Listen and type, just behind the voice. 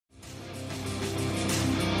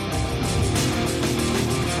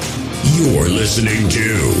You're listening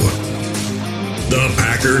to the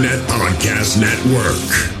Packernet Podcast Network.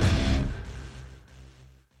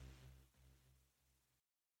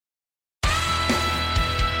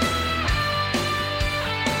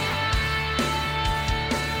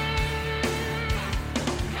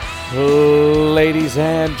 Ladies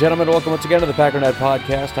and gentlemen, welcome once again to the Packernet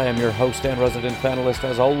Podcast. I am your host and resident panelist,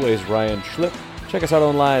 as always, Ryan Schlip. Check us out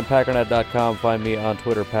online, packernet.com. Find me on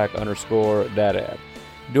Twitter, pack_dadad.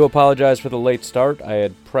 Do apologize for the late start. I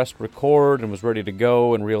had pressed record and was ready to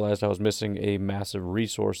go and realized I was missing a massive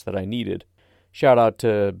resource that I needed. Shout out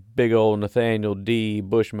to big old Nathaniel D.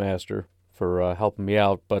 Bushmaster for helping me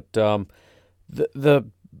out. But the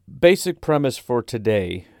basic premise for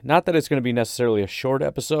today, not that it's going to be necessarily a short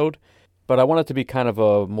episode, but I want it to be kind of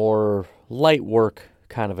a more light work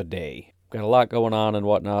kind of a day. Got a lot going on and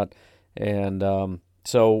whatnot. And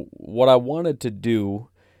so what I wanted to do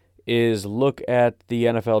is look at the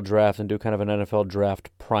NFL draft and do kind of an NFL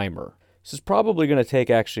draft primer. This is probably going to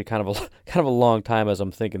take actually kind of a long time as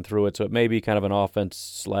I'm thinking through it, so it may be kind of an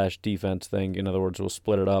offense/defense thing. In other words, we'll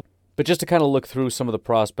split it up. But just to kind of look through some of the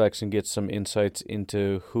prospects and get some insights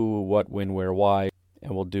into who, what, when, where, why,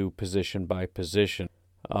 and we'll do position by position.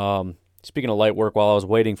 Speaking of light work, while I was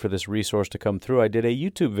waiting for this resource to come through, I did a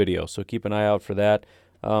YouTube video, so keep an eye out for that.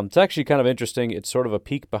 It's actually kind of interesting. It's sort of a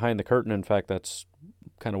peek behind the curtain. In fact, that's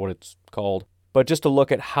kind of what it's called. But just to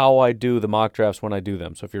look at how I do the mock drafts when I do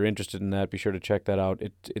them. So if you're interested in that, be sure to check that out.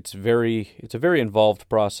 It's a very involved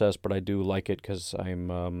process, but I do like it because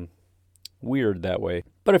I'm weird that way.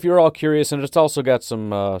 But if you're all curious, and it's also got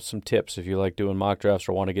some tips if you like doing mock drafts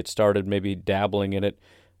or want to get started, maybe dabbling in it.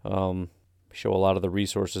 Show a lot of the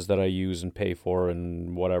resources that I use and pay for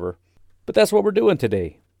and whatever. But that's what we're doing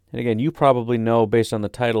today. And again, you probably know based on the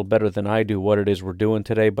title better than I do what it is we're doing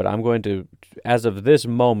today, but I'm going to, as of this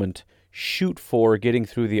moment, shoot for getting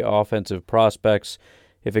through the offensive prospects.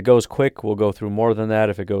 If it goes quick, we'll go through more than that.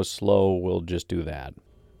 If it goes slow, we'll just do that.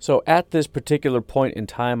 So at this particular point in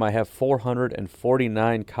time, I have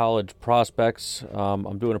 449 college prospects.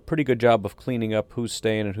 I'm doing a pretty good job of cleaning up who's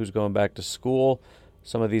staying and who's going back to school.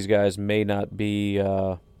 Some of these guys may not be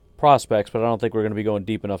prospects, but I don't think we're going to be going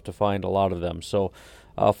deep enough to find a lot of them. So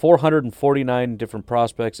 449 different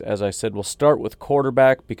prospects. As I said, we'll start with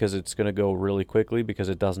quarterback because it's going to go really quickly because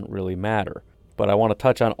it doesn't really matter. But I want to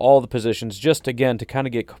touch on all the positions just, again, to kind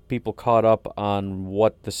of get people caught up on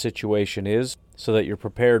what the situation is so that you're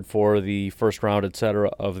prepared for the first round, etc.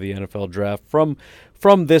 of the NFL draft. From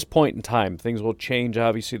this point in time, things will change.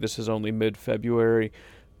 Obviously, this is only mid-February,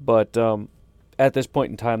 but at this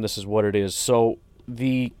point in time, this is what it is. So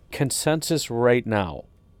the consensus right now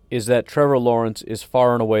is that Trevor Lawrence is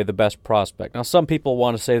far and away the best prospect. Now, some people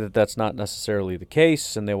want to say that that's not necessarily the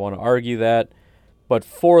case, and they want to argue that. But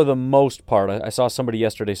for the most part, I saw somebody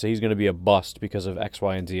yesterday say he's going to be a bust because of X,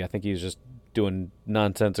 Y, and Z. I think he's just doing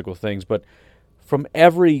nonsensical things. But from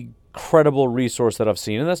every credible resource that I've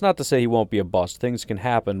seen, and that's not to say he won't be a bust. Things can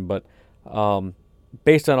happen, but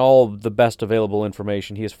based on all the best available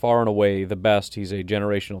information, he is far and away the best. He's a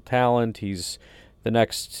generational talent. He's the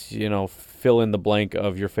next, fill in the blank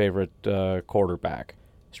of your favorite quarterback.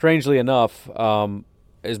 Strangely enough,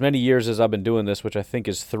 as many years as I've been doing this, which I think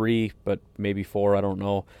is 3, but maybe 4, I don't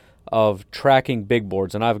know, of tracking big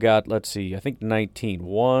boards, and I've got, I think 19.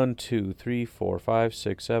 1, 2, 3, 4, 5,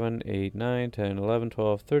 6, 7, 8, 9, 10, 11,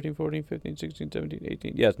 12, 13, 14, 15, 16, 17,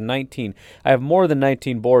 18. Yes, 19. I have more than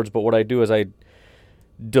 19 boards, but what I do is I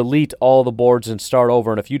delete all the boards and start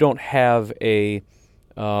over, and if you don't have a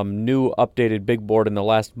new updated big board in the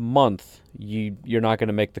last month, you're not going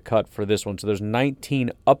to make the cut for this one. So there's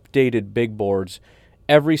 19 updated big boards.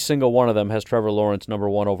 Every single one of them has Trevor Lawrence number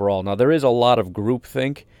 1 overall. Now, there is a lot of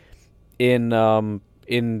groupthink in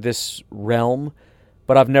this realm,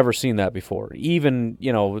 but I've never seen that before. Even,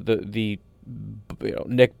 the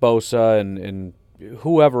Nick Bosa and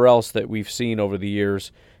whoever else that we've seen over the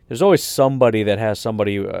years, there's always somebody that has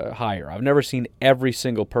somebody higher. I've never seen every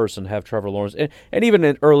single person have Trevor Lawrence. And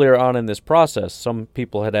even earlier on in this process, some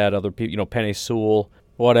people had other people, Penei Sewell,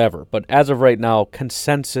 whatever. But as of right now,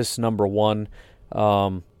 consensus number 1.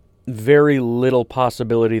 Very little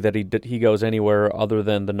possibility that he goes anywhere other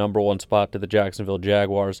than the number 1 spot to the Jacksonville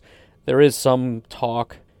Jaguars. There is some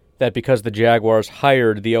talk that because the Jaguars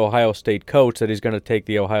hired the Ohio State coach that he's going to take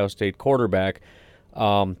the Ohio State quarterback.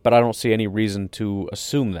 But I don't see any reason to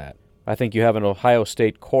assume that. I think you have an Ohio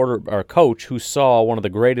State coach who saw one of the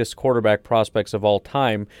greatest quarterback prospects of all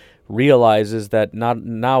time, realizes that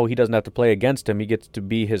now he doesn't have to play against him. He gets to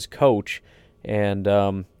be his coach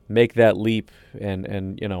and make that leap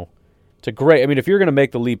and It's a great, I mean, if you're going to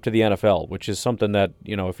make the leap to the NFL, which is something that,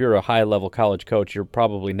 if you're a high-level college coach, you're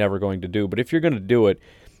probably never going to do. But if you're going to do it,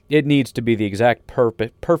 it needs to be the exact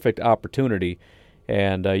perfect opportunity.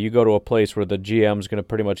 And you go to a place where the GM's going to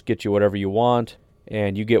pretty much get you whatever you want,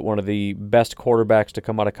 and you get one of the best quarterbacks to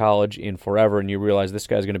come out of college in forever, and you realize this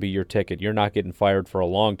guy's going to be your ticket. You're not getting fired for a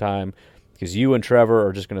long time because you and Trevor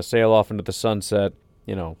are just going to sail off into the sunset,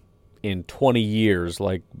 in 20 years,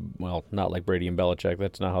 not like Brady and Belichick.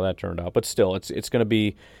 That's not how that turned out. But still, it's going to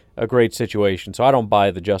be a great situation. So I don't buy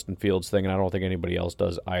the Justin Fields thing, and I don't think anybody else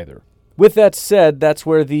does either. With that said, that's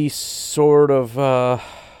where the sort of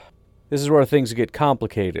this is where things get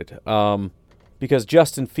complicated. Because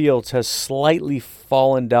Justin Fields has slightly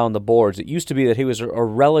fallen down the boards. It used to be that he was a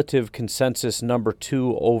relative consensus number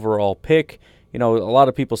 2 overall pick. A lot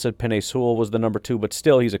of people said Penei Sewell was the number 2, but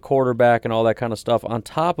still he's a quarterback and all that kind of stuff. On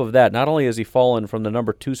top of that, not only has he fallen from the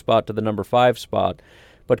number 2 spot to the number 5 spot,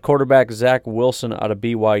 but quarterback Zach Wilson out of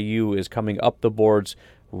BYU is coming up the boards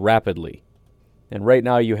rapidly. And right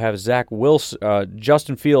now you have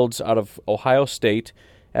Justin Fields out of Ohio State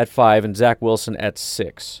at 5 and Zach Wilson at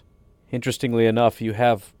 6. Interestingly enough, you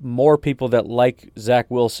have more people that like Zach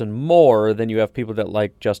Wilson more than you have people that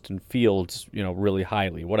like Justin Fields, really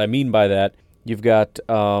highly. What I mean by that, you've got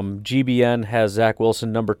GBN has Zach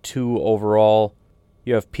Wilson number 2 overall.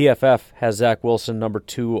 You have PFF has Zach Wilson number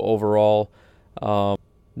 2 overall.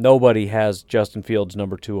 Nobody has Justin Fields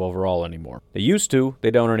number 2 overall anymore. They used to.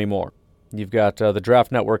 They don't anymore. You've got the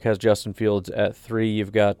Draft Network has Justin Fields at 3.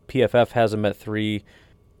 You've got PFF has him at 3.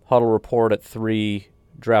 Huddle Report at 3.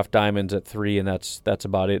 Draft Diamonds at 3, and that's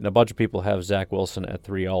about it. And a bunch of people have Zach Wilson at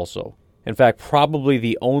 3 also. In fact, probably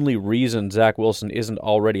the only reason Zach Wilson isn't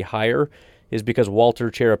already higher is because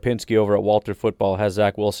Walter Cherepinski over at Walter Football has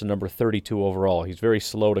Zach Wilson number 32 overall. He's very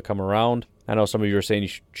slow to come around. I know some of you are saying you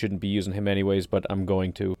shouldn't be using him anyways, but I'm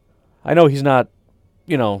going to. I know he's not,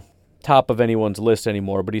 top of anyone's list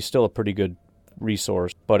anymore, but he's still a pretty good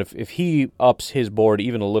resource. But if he ups his board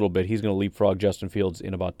even a little bit, he's going to leapfrog Justin Fields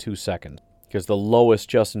in about 2 seconds. Because the lowest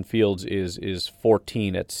Justin Fields is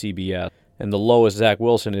 14 at CBS. And the lowest Zach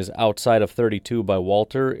Wilson is outside of 32 by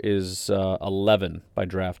Walter is 11 by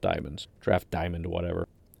Draft Diamonds. Draft Diamond, whatever.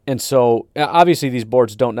 And so, obviously, these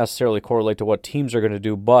boards don't necessarily correlate to what teams are going to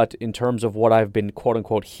do, but in terms of what I've been,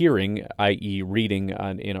 quote-unquote, hearing, i.e. reading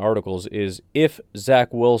in articles, is if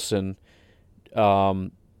Zach Wilson,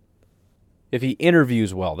 if he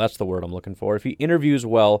interviews well, that's the word I'm looking for. If he interviews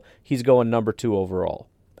well, he's going number 2 overall.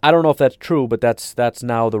 I don't know if that's true, but that's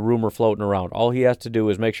now the rumor floating around. All he has to do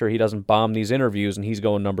is make sure he doesn't bomb these interviews, and he's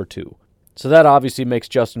going number 2. So that obviously makes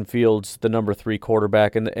Justin Fields the number 3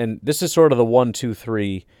 quarterback, and this is sort of the 1, 2,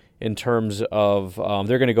 3 in terms of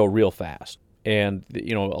they're going to go real fast. And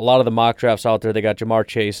a lot of the mock drafts out there, they got Jamar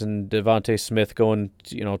Chase and Devontae Smith going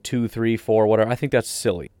 2, 3, 4, whatever. I think that's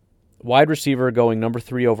silly. Wide receiver going number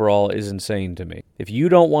 3 overall is insane to me. If you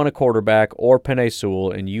don't want a quarterback or Penei Sewell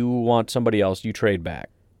and you want somebody else, you trade back.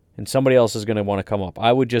 And somebody else is going to want to come up.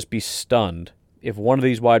 I would just be stunned if one of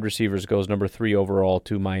these wide receivers goes number 3 overall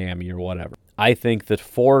to Miami or whatever. I think that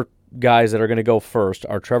 4 guys that are going to go first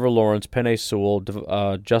are Trevor Lawrence, Penei Sewell,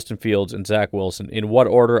 Justin Fields, and Zach Wilson. In what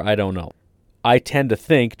order, I don't know. I tend to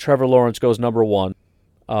think Trevor Lawrence goes number 1.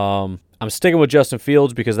 I'm sticking with Justin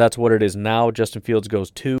Fields because that's what it is now. Justin Fields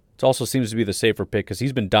goes 2. It also seems to be the safer pick because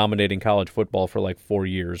he's been dominating college football for like 4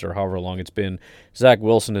 years or however long it's been. Zach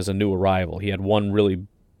Wilson is a new arrival. He had one really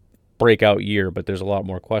breakout year, but there's a lot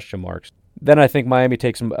more question marks. Then I think Miami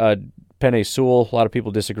takes Penei Sewell. A lot of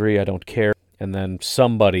people disagree. I don't care. And then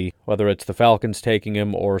somebody, whether it's the Falcons taking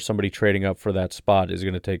him or somebody trading up for that spot, is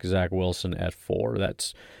going to take Zach Wilson at 4.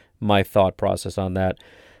 That's my thought process on that.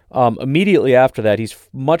 Immediately after that, he's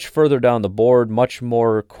much further down the board, much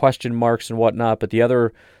more question marks and whatnot. But the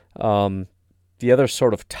other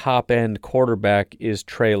sort of top-end quarterback is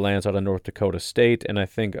Trey Lance out of North Dakota State. And I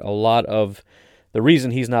think a lot of the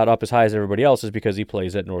reason he's not up as high as everybody else is because he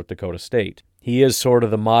plays at North Dakota State. He is sort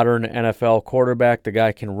of the modern NFL quarterback. The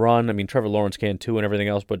guy can run. I mean, Trevor Lawrence can too and everything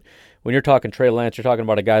else. But when you're talking Trey Lance, you're talking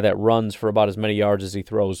about a guy that runs for about as many yards as he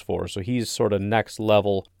throws for. So he's sort of next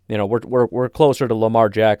level. We're closer to Lamar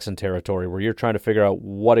Jackson territory where you're trying to figure out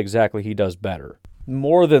what exactly he does better.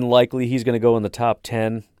 More than likely, he's going to go in the top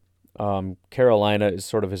 10. Carolina is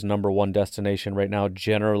sort of his number 1 destination right now.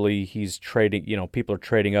 Generally, he's trading, people are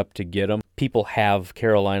trading up to get him. People have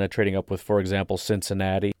Carolina trading up with, for example,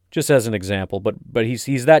 Cincinnati, just as an example. But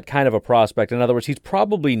he's that kind of a prospect. In other words, he's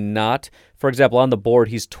probably not, for example, on the board,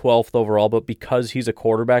 he's 12th overall, but because he's a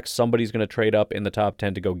quarterback, somebody's going to trade up in the top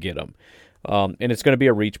 10 to go get him. And it's going to be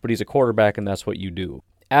a reach, but he's a quarterback, and that's what you do.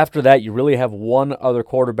 After that, you really have one other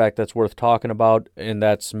quarterback that's worth talking about, and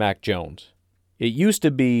that's Mac Jones. It used to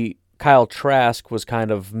be Kyle Trask was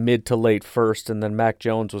kind of mid to late first, and then Mac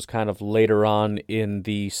Jones was kind of later on in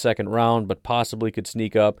the second round, but possibly could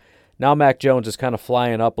sneak up. Now Mac Jones is kind of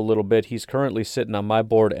flying up a little bit. He's currently sitting on my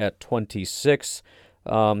board at 26.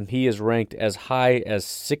 He is ranked as high as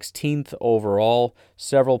 16th overall.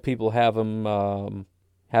 Several people have him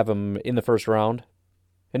in the first round.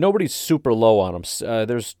 And nobody's super low on him.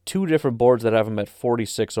 There's two different boards that have him at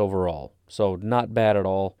 46 overall, so not bad at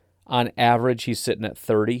all. On average, he's sitting at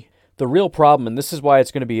 30. The real problem, and this is why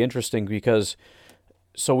it's going to be interesting, because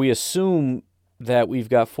so we assume that we've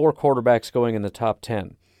got 4 quarterbacks going in the top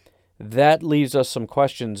 10. That leaves us some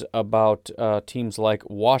questions about teams like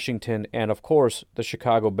Washington and, of course, the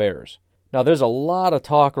Chicago Bears. Now, there's a lot of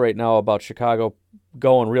talk right now about Chicago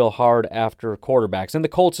going real hard after quarterbacks, and the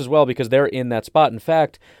Colts as well, because they're in that spot. In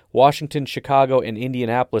fact, Washington, Chicago, and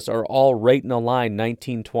Indianapolis are all right in the line,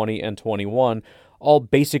 19, 20, and 21, all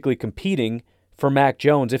basically competing for Mac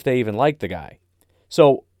Jones if they even like the guy.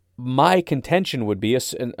 So my contention would be,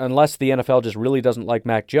 unless the NFL just really doesn't like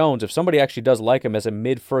Mac Jones, if somebody actually does like him as a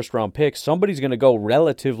mid-first round pick, somebody's going to go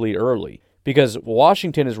relatively early, because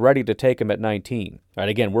Washington is ready to take him at 19. All right,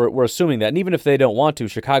 again, we're assuming that. And even if they don't want to,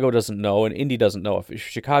 Chicago doesn't know and Indy doesn't know. If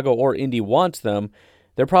Chicago or Indy wants them,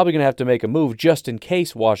 they're probably going to have to make a move just in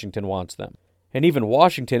case Washington wants them. And even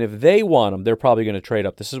Washington, if they want them, they're probably going to trade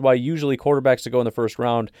up. This is why usually quarterbacks that go in the first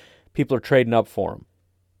round, people are trading up for them,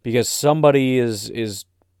 because somebody is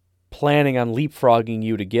planning on leapfrogging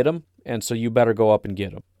you to get him, and so you better go up and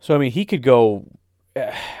get him. So, he could go,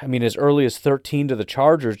 as early as 13 to the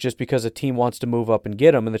Chargers just because a team wants to move up and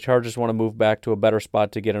get him, and the Chargers want to move back to a better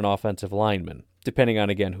spot to get an offensive lineman, depending on,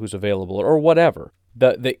 again, who's available or whatever.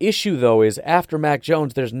 The issue, though, is after Mac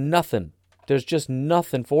Jones, there's nothing. There's just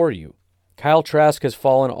nothing for you. Kyle Trask has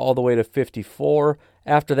fallen all the way to 54.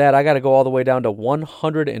 After that, I got to go all the way down to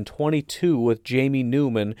 122 with Jamie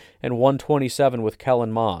Newman and 127 with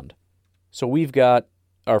Kellen Mond. So we've got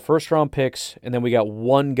our first-round picks, and then we got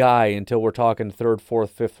one guy until we're talking third,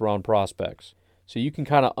 fourth, fifth-round prospects. So you can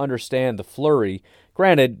kind of understand the flurry.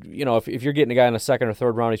 Granted, if you're getting a guy in the second or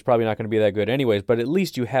third round, he's probably not going to be that good anyways, but at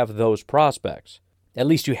least you have those prospects. At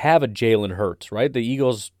least you have a Jalen Hurts, right? The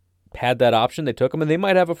Eagles had that option. They took him, and they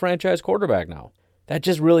might have a franchise quarterback now. That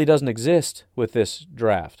just really doesn't exist with this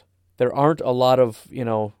draft. There aren't a lot of,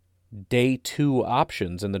 day 2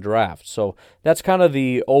 options in the draft. So that's kind of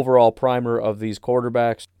the overall primer of these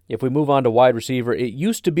quarterbacks. If we move on to wide receiver, it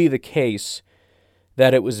used to be the case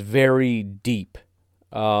that it was very deep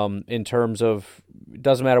in terms of, it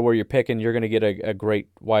doesn't matter where you're picking, you're going to get a great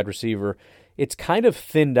wide receiver. It's kind of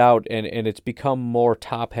thinned out, and it's become more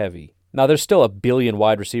top-heavy. Now, there's still a billion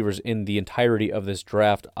wide receivers in the entirety of this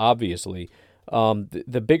draft, obviously.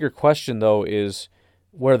 The bigger question, though, is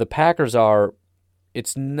where the Packers are,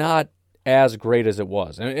 it's not as great as it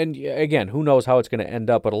was. And again, who knows how it's going to end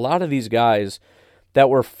up, but a lot of these guys that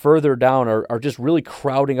were further down are just really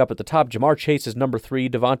crowding up at the top. Jamar Chase is number 3,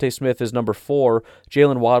 Devontae Smith is number 4,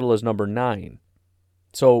 Jalen Waddle is number 9.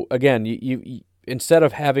 So again, you instead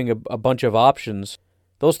of having a bunch of options,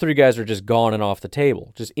 those 3 guys are just gone and off the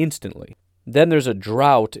table, just instantly. Then there's a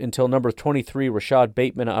drought until number 23, Rashad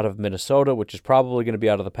Bateman out of Minnesota, which is probably going to be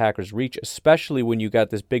out of the Packers' reach, especially when you got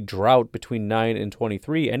this big drought between 9 and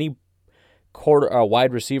 23. Any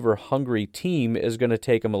wide receiver hungry team is going to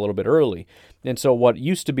take him a little bit early. And so what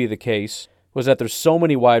used to be the case was that there's so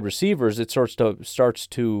many wide receivers, it starts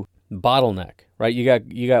to bottleneck, right?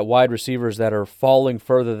 You got wide receivers that are falling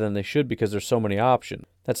further than they should because there's so many options.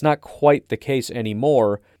 That's not quite the case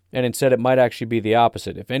anymore. And instead, it might actually be the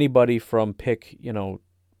opposite. If anybody from pick, 11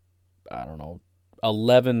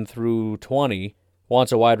 through 20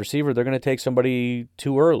 wants a wide receiver, they're going to take somebody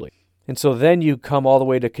too early. And so then you come all the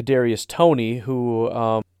way to Kadarius Toney, who,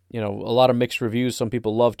 a lot of mixed reviews. Some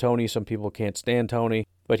people love Toney, some people can't stand Toney.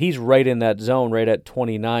 But he's right in that zone, right at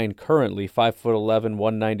 29 currently, 5'11",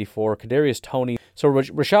 194. Kadarius Toney. So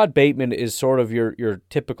Rashad Bateman is sort of your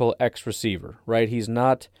typical X receiver, right? He's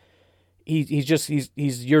not...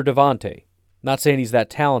 He's your Devontae. Not saying he's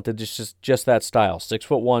that talented, just that style.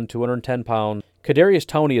 6'1", 210 pounds. Kadarius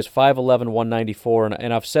Toney is 5'11", 194,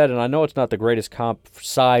 and I've said, and I know it's not the greatest comp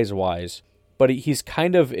size-wise, but he's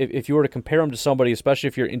kind of, if you were to compare him to somebody, especially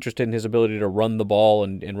if you're interested in his ability to run the ball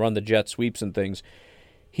and run the jet sweeps and things,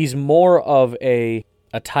 he's more of a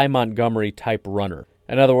Ty Montgomery type runner.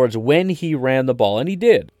 In other words, when he ran the ball, and he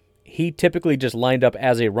did, he typically just lined up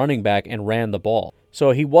as a running back and ran the ball.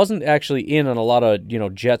 So he wasn't actually in on a lot of,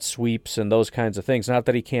 jet sweeps and those kinds of things. Not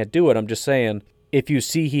that he can't do it. I'm just saying, if you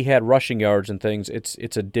see he had rushing yards and things, it's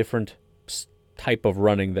a different type of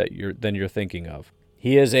running that you're thinking of.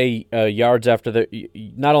 He is a yards after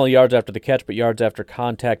not only yards after the catch, but yards after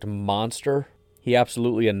contact monster. He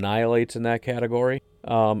absolutely annihilates in that category.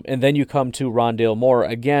 And then you come to Rondale Moore,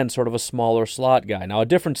 again, sort of a smaller slot guy. Now, a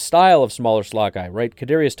different style of smaller slot guy, right?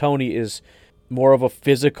 Kadarius Toney is more of a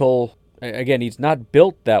physical, again, he's not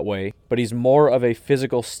built that way, but he's more of a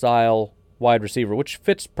physical style wide receiver, which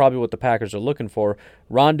fits probably what the Packers are looking for.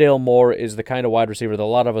 Rondale Moore is the kind of wide receiver that a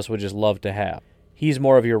lot of us would just love to have. He's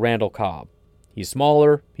more of your Randall Cobb. He's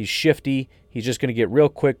smaller, he's shifty, he's just going to get real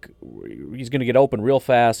quick, he's going to get open real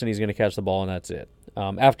fast, and he's going to catch the ball, and that's it.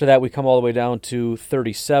 After that, we come all the way down to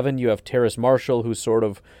 37. You have Terrace Marshall, who's sort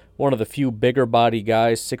of one of the few bigger body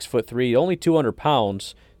guys, 6'3", only 200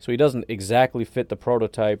 pounds, so he doesn't exactly fit the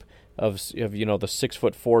prototype of the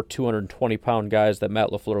 6'4", 220-pound guys that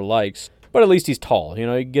Matt LaFleur likes. But at least he's tall. You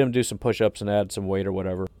can get him to do some push-ups and add some weight or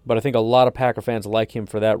whatever. But I think a lot of Packer fans like him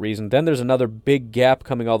for that reason. Then there's another big gap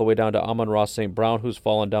coming all the way down to Amon-Ra St. Brown, who's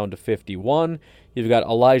fallen down to 51. You've got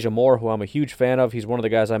Elijah Moore, who I'm a huge fan of. He's one of the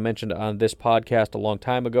guys I mentioned on this podcast a long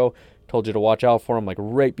time ago. Told you to watch out for him like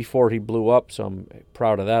right before he blew up, so I'm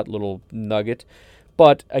proud of that little nugget.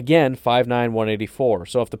 But again, 5'9", 184.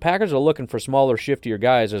 So if the Packers are looking for smaller, shiftier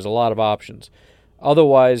guys, there's a lot of options.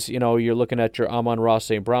 Otherwise, you're looking at your Amon-Ra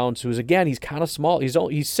St. Browns, who's, again, he's kind of small. He's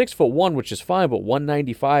 6'1", which is fine, but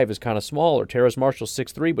 195 is kind of smaller. Terrace Marshall,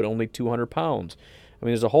 6'3", but only 200 pounds. I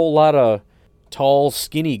mean, there's a whole lot of tall,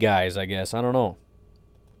 skinny guys, I guess. I don't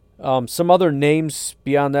know. Some other names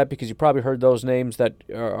beyond that, because you probably heard those names that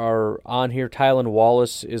are on here. Tylan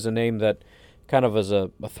Wallace is a name that kind of as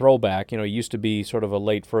a throwback. He used to be sort of a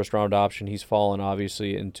late first-round option. He's fallen,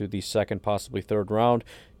 obviously, into the second, possibly third round.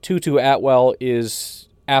 Tutu Atwell is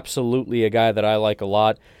absolutely a guy that I like a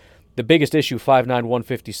lot. The biggest issue, 5'9",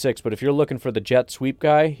 156, but if you're looking for the jet sweep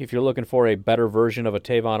guy, if you're looking for a better version of a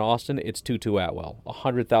Tavon Austin, it's Tutu Atwell.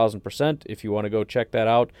 100,000%. If you want to go check that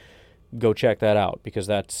out, go check that out, because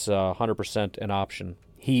that's 100% an option.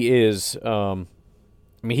 He is,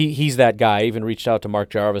 he's that guy. I even reached out to Mark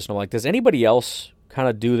Jarvis, and I'm like, does anybody else kind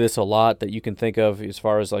of do this a lot that you can think of as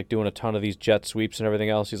far as like doing a ton of these jet sweeps and everything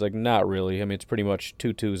else? He's like, not really. It's pretty much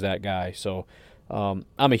Tutu's that guy. So I'm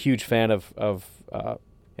a huge fan of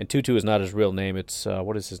and Tutu is not his real name. It's,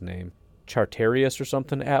 what is his name? Chartarius or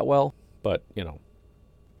something, Atwell. But,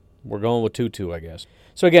 we're going with Tutu, I guess.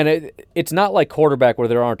 So again, it's not like quarterback where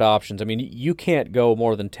there aren't options. You can't go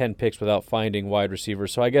more than 10 picks without finding wide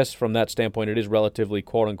receivers. So I guess from that standpoint, it is relatively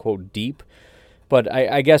quote-unquote deep. But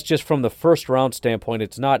I guess just from the first-round standpoint,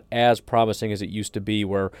 it's not as promising as it used to be,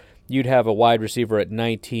 where you'd have a wide receiver at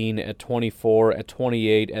 19, at 24, at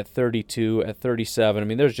 28, at 32, at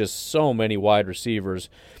 37. There's just so many wide receivers.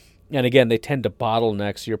 And again, they tend to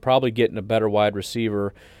bottleneck, so you're probably getting a better wide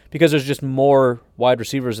receiver because there's just more wide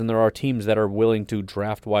receivers than there are teams that are willing to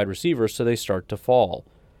draft wide receivers, so they start to fall.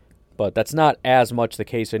 But that's not as much the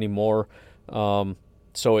case anymore.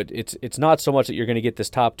 So it's not so much that you're going to get this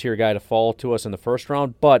top-tier guy to fall to us in the first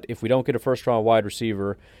round, but if we don't get a first-round wide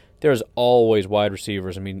receiver, there's always wide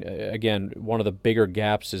receivers. Again, one of the bigger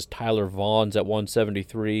gaps is Tyler Vaughn's at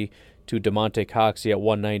 173 to DeMonte Coxey at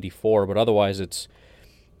 194, but otherwise it's,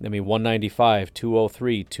 195,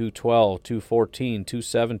 203, 212, 214,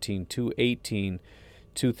 217, 218,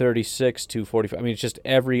 236, 245. It's just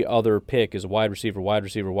every other pick is wide receiver, wide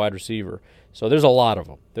receiver, wide receiver. So there's a lot of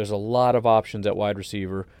them. There's a lot of options at wide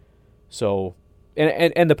receiver. So,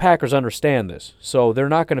 and the Packers understand this. So they're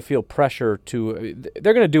not going to feel pressure to,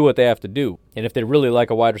 they're going to do what they have to do. And if they really like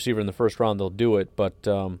a wide receiver in the first round, they'll do it. But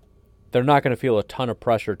they're not going to feel a ton of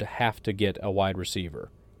pressure to have to get a wide receiver.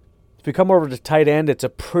 If you come over to tight end, it's a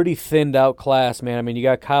pretty thinned out class, man. You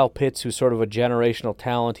got Kyle Pitts, who's sort of a generational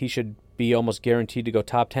talent. He should be almost guaranteed to go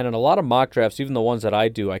top 10. And a lot of mock drafts, even the ones that I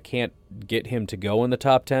do, I can't get him to go in the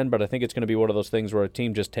top 10, but I think it's going to be one of those things where a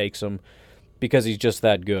team just takes him because he's just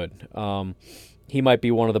that good. He might be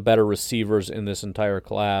one of the better receivers in this entire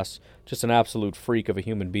class. Just an absolute freak of a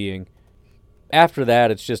human being. After that,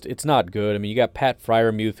 it's not good. You got Pat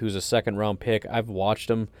Freiermuth, who's a second-round pick. I've watched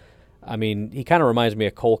him. He kind of reminds me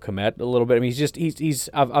of Cole Kmet a little bit.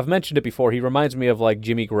 I've mentioned it before. He reminds me of like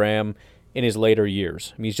Jimmy Graham in his later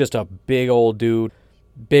years. He's just a big old dude,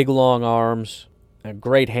 big long arms, and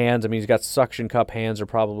great hands. He's got suction cup hands, are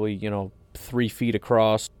probably 3 feet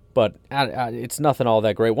across, but it's nothing all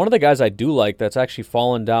that great. One of the guys I do like that's actually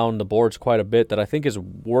fallen down the boards quite a bit that I think is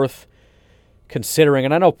worth considering,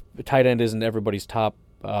 and I know tight end isn't everybody's top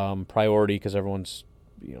priority because everyone's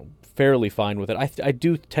fairly fine with it. I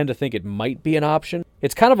do tend to think it might be an option.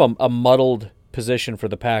 It's kind of a muddled position for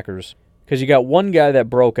the Packers because you got one guy that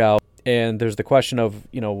broke out, And there's the question of,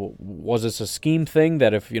 was this a scheme thing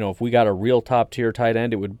that if we got a real top-tier tight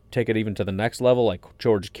end, it would take it even to the next level, like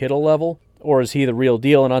George Kittle level? Or is he the real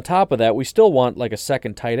deal? And on top of that, we still want like a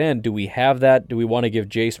second tight end. Do we have that? Do we want to give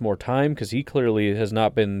Jace more time? Because he clearly has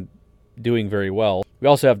not been doing very well. We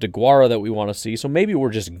also have DeGuara that we want to see. So maybe we're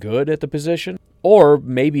just good at the position. Or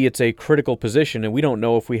maybe it's a critical position and we don't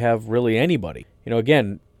know if we have really anybody.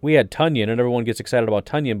 Again, we had Tonyan, and everyone gets excited about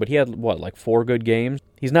Tonyan, but he had, like 4 good games?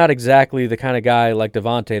 He's not exactly the kind of guy like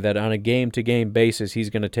Devontae that on a game-to-game basis he's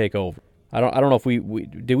going to take over. I don't know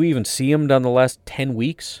if did we even see him down the last 10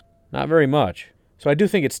 weeks? Not very much. So I do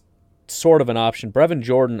think it's sort of an option. Brevin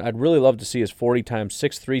Jordan, I'd really love to see his 40 times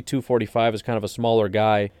 6'3", 245 is kind of a smaller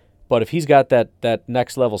guy. But if he's got that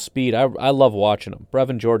next-level speed, I love watching him.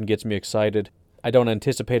 Brevin Jordan gets me excited. I don't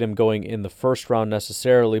anticipate him going in the first round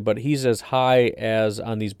necessarily, but he's as high as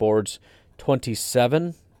on these boards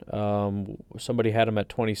 27. Somebody had him at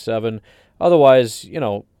 27. Otherwise,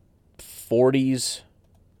 40s,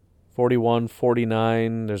 41,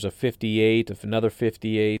 49. There's a 58, another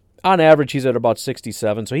 58. On average, he's at about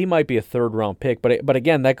 67, so he might be a third-round pick. But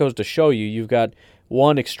again, that goes to show you've got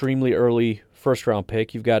one extremely early first-round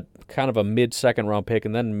pick. You've got kind of a mid-second-round pick,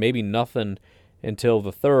 and then maybe nothing until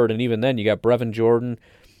the third, and even then you got Brevin Jordan.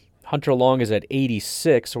 Hunter Long is at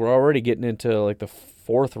 86, so we're already getting into like the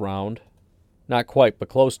fourth round. Not quite, but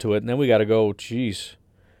close to it. And then we got to go,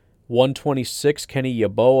 126, Kenny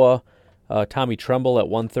Yeboah, Tommy Tremble at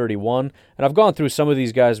 131. And I've gone through some of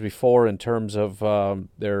these guys before in terms of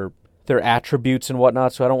their attributes and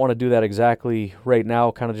whatnot, so I don't want to do that exactly right now,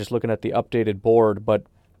 kind of just looking at the updated board, but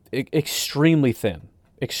extremely thin.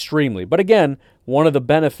 Extremely. But again, one of the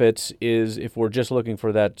benefits is if we're just looking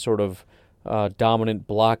for that sort of dominant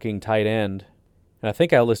blocking tight end, and I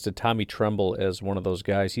think I listed Tommy Tremble as one of those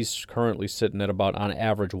guys. He's currently sitting at about, on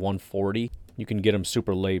average, 140. You can get him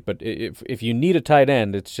super late, but if you need a tight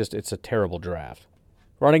end, it's a terrible draft.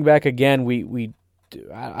 Running back, again,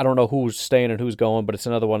 I don't know who's staying and who's going, but it's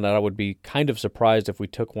another one that I would be kind of surprised if we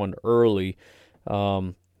took one early.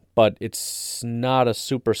 But it's not a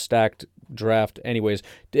super stacked draft anyways.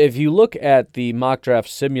 If you look at the mock draft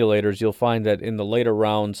simulators, you'll find that in the later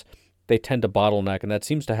rounds, they tend to bottleneck, and that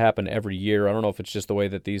seems to happen every year. I don't know if it's just the way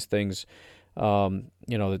that these things,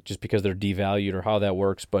 just because they're devalued or how that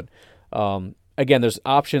works. But, again, there's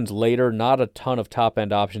options later, not a ton of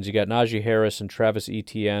top-end options. You got Najee Harris and Travis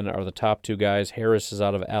Etienne are the top two guys. Harris is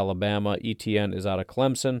out of Alabama. Etienne is out of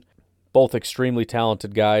Clemson. Both extremely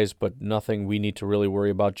talented guys, but nothing we need to really worry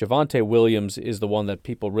about. Javonte Williams is the one that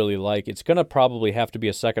people really like. It's going to probably have to be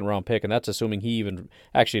a second-round pick, and that's assuming he even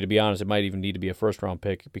 – actually, to be honest, it might even need to be a first-round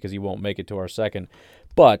pick because he won't make it to our second.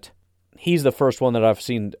 But he's the first one that I've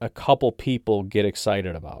seen a couple people get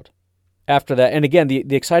excited about. After that, and again,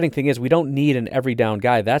 the exciting thing is we don't need an every-down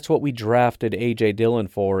guy. That's what we drafted A.J. Dillon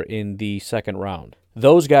for in the second round.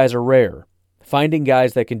 Those guys are rare. Finding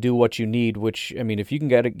guys that can do what you need, which, I mean, if you can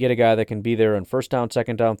get a guy that can be there in first down,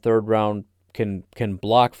 second down, third round, can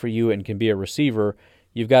block for you and can be a receiver,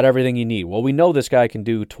 you've got everything you need. Well, we know this guy can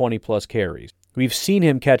do 20-plus carries. We've seen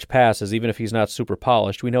him catch passes, even if he's not super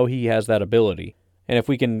polished. We know he has that ability. And if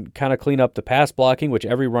we can kind of clean up the pass blocking, which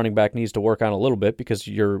every running back needs to work on a little bit because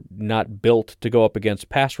you're not built to go up against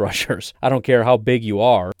pass rushers. I don't care how big you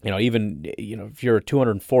are. Even if you're a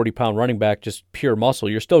 240-pound running back, just pure muscle,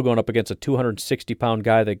 you're still going up against a 260-pound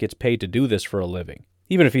guy that gets paid to do this for a living.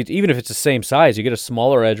 Even if it's the same size, you get a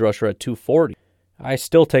smaller edge rusher at 240. I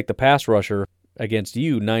still take the pass rusher against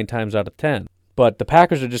you 9 times out of 10. But the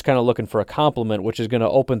Packers are just kind of looking for a complement, which is going to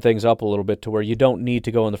open things up a little bit to where you don't need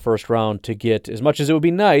to go in the first round to get, as much as it would be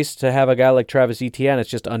nice to have a guy like Travis Etienne, it's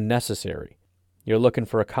just unnecessary. You're looking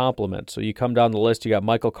for a complement. So you come down the list, you got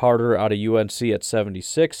Michael Carter out of UNC at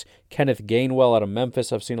 76, Kenneth Gainwell out of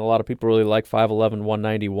Memphis. I've seen a lot of people really like 5'11",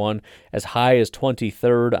 191, as high as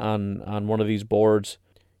 23rd on one of these boards.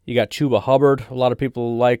 You got Chuba Hubbard, a lot of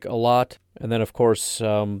people like a lot. And then, of course,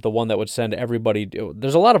 the one that would send everybody...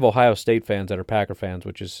 There's a lot of Ohio State fans that are Packer fans,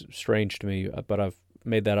 which is strange to me, but I've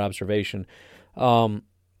made that observation.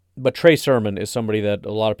 But Trey Sermon is somebody that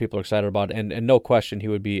a lot of people are excited about, and no question he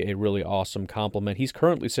would be a really awesome complement. He's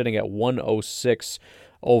currently sitting at 106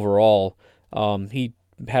 overall. He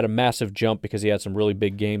had a massive jump because he had some really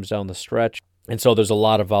big games down the stretch. And so there's a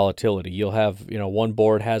lot of volatility. You'll have, one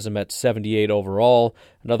board has him at 78 overall,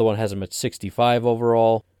 another one has him at 65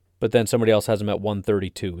 overall, but then somebody else has him at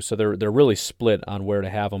 132. So they're really split on where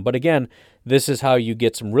to have him. But again, this is how you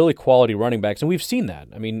get some really quality running backs, and we've seen that.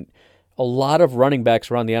 I mean, a lot of running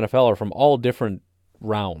backs around the NFL are from all different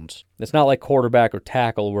rounds. It's not like quarterback or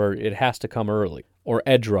tackle where it has to come early, or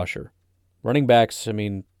edge rusher. Running backs, I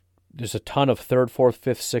mean, there's a ton of 3rd, 4th,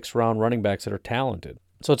 5th, 6th round running backs that are talented.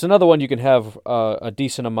 So it's another one you can have a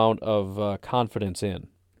decent amount of confidence in.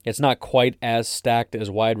 It's not quite as stacked as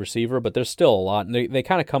wide receiver, but there's still a lot, and they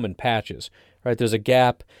kind of come in patches, right? There's a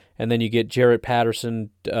gap, and then you get Jarrett Patterson,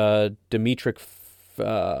 Demetric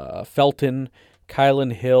Felton,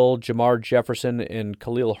 Kylan Hill, Jamar Jefferson, and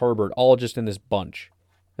Khalil Herbert, all just in this bunch.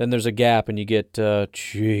 Then there's a gap, and you get,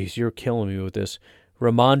 you're killing me with this,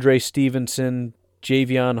 Ramondre Stevenson,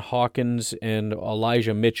 Javion Hawkins, and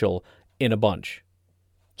Elijah Mitchell in a bunch.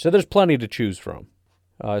 So there's plenty to choose from.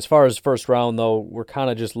 As far as first round, though, we're kind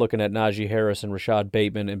of just looking at Najee Harris and Rashad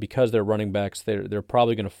Bateman, and because they're running backs, they're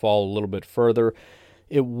probably going to fall a little bit further.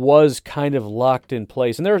 It was kind of locked in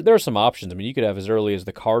place, and there are some options. I mean, you could have as early as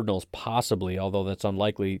the Cardinals, possibly, although that's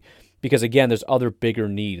unlikely, because, again, there's other bigger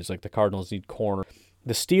needs, like the Cardinals need corner.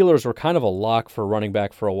 The Steelers were kind of a lock for running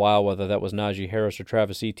back for a while, whether that was Najee Harris or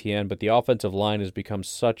Travis Etienne, but the offensive line has become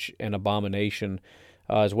such an abomination,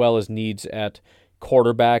 as well as needs at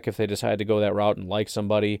quarterback if they decide to go that route and like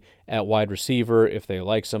somebody, at wide receiver if they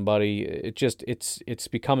like somebody. It's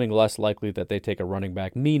becoming less likely that they take a running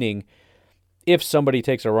back, meaning if somebody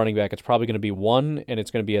takes a running back, it's probably going to be one, and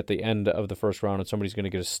it's going to be at the end of the first round, and somebody's going to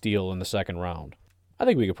get a steal in the second round. I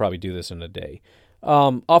think we could probably do this in a day.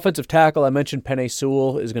 Offensive tackle, I mentioned Penei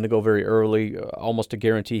Sewell is going to go very early, almost a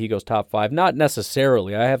guarantee he goes top 5. Not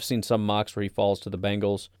necessarily. I have seen some mocks where he falls to the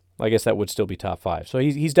Bengals. I guess that would still be top 5. So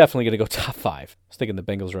he's definitely going to go top 5. I was thinking the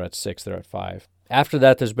Bengals are at 6. They're at 5. After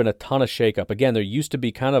that, there's been a ton of shakeup. Again, there used to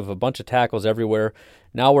be kind of a bunch of tackles everywhere.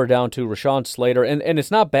 Now we're down to Rashawn Slater. And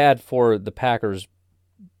it's not bad for the Packers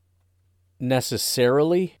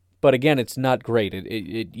necessarily, but again, it's not great.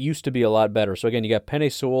 It used to be a lot better. So again, you got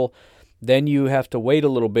Penei Sewell. Then you have to wait a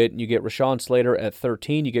little bit, and you get Rashawn Slater at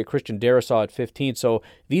 13. You get Christian Darrisaw at 15. So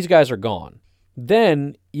these guys are gone.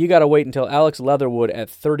 Then you got to wait until Alex Leatherwood at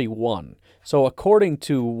 31. So according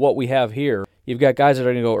to what we have here, you've got guys that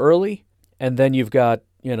are going to go early, and then you've got,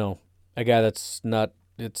 a guy that's not,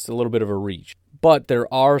 it's a little bit of a reach. But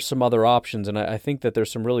there are some other options, and I think that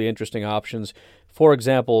there's some really interesting options. For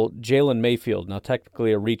example, Jalen Mayfield. Now,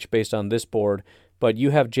 technically a reach based on this board, but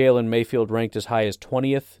you have Jalen Mayfield ranked as high as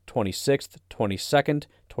 20th, 26th, 22nd,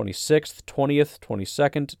 26th, 20th,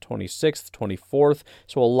 22nd, 26th, 24th.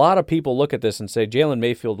 So a lot of people look at this and say Jalen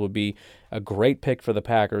Mayfield would be a great pick for the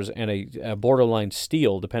Packers and a borderline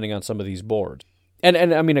steal depending on some of these boards. And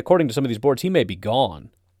I mean, according to some of these boards, he may be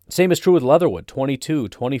gone. Same is true with Leatherwood, 22,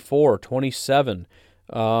 24, 27,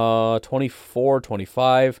 24,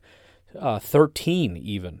 25, 13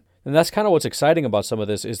 even. And that's kind of what's exciting about some of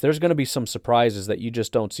this is there's going to be some surprises that you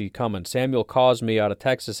just don't see coming. Samuel Cosme out of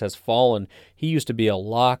Texas has fallen. He used to be a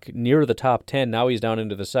lock near the top 10. Now he's down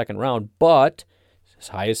into the second round, but as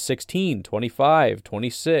high as 16, 25,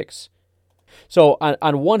 26. So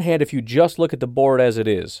on one hand, if you just look at the board as it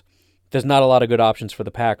is, there's not a lot of good options for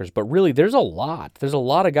the Packers. But really, there's a lot. There's a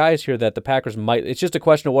lot of guys here that the Packers might. It's just a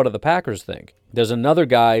question of what do the Packers think. There's another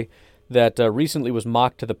guy that recently was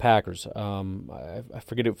mocked to the Packers. I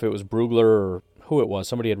forget if it was Brugler or who it was.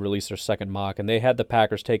 Somebody had released their second mock, and they had the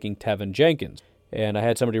Packers taking Tevin Jenkins. And I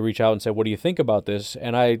had somebody reach out and say, what do you think about this?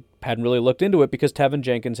 And I hadn't really looked into it because Tevin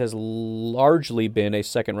Jenkins has largely been a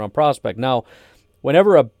second-round prospect. Now,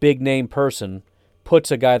 whenever a big-name person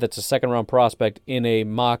puts a guy that's a second-round prospect in a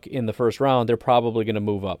mock in the first round, they're probably going to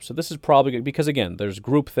move up. So this is probably because, again, there's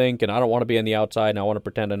groupthink, and I don't want to be on the outside, and I want to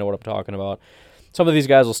pretend I know what I'm talking about. Some of these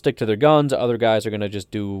guys will stick to their guns. Other guys are going to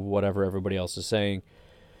just do whatever everybody else is saying.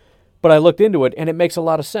 But I looked into it, and it makes a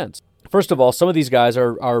lot of sense. First of all, some of these guys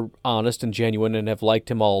are honest and genuine and have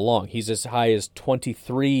liked him all along. He's as high as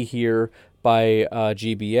 23 here by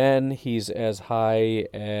GBN. He's as high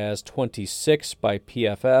as 26 by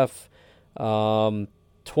PFF.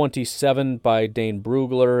 27 by Dane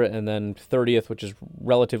Brugler, and then 30th, which is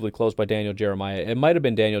relatively close, by Daniel Jeremiah. It might have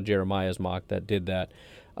been Daniel Jeremiah's mock that did that.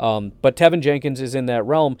 But Tevin Jenkins is in that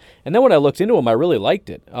realm. And then when I looked into him, I really liked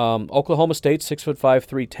it. Oklahoma State, 6'5",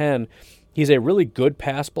 310. He's a really good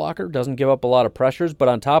pass blocker, doesn't give up a lot of pressures, but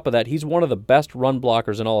on top of that, he's one of the best run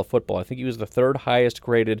blockers in all of football. I think he was the third highest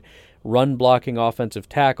graded run blocking offensive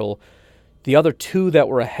tackle. The other two that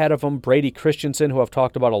were ahead of him, Brady Christensen, who I've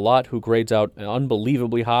talked about a lot, who grades out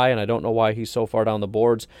unbelievably high, and I don't know why he's so far down the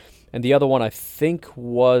boards. And the other one I think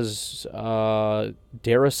was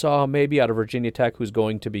Darrisaw, maybe, out of Virginia Tech, who's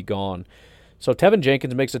going to be gone. So Tevin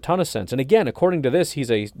Jenkins makes a ton of sense. And again, according to this, he's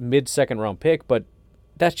a mid-second round pick, but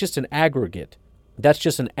that's just an aggregate. That's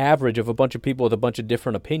just an average of a bunch of people with a bunch of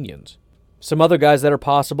different opinions. Some other guys that are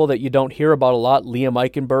possible that you don't hear about a lot, Liam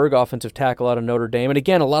Eichenberg, offensive tackle out of Notre Dame. And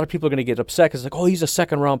again, a lot of people are going to get upset because, like, oh, he's a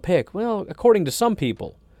second-round pick. Well, according to some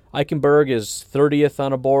people. Eichenberg is 30th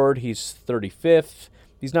on a board. He's 35th.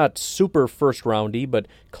 He's not super first-roundy, but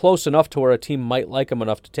close enough to where a team might like him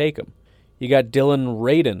enough to take him. You got Dylan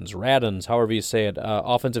Radins, however you say it,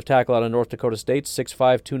 offensive tackle out of North Dakota State,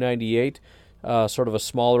 6'5", 298, sort of a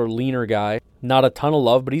smaller, leaner guy. Not a ton of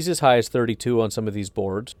love, but he's as high as 32 on some of these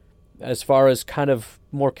boards. As far as kind of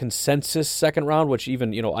more consensus second round, which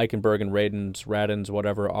even, Eichenberg and Radins,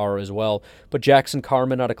 whatever, are as well. But Jackson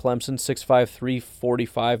Carman out of Clemson, 6'5",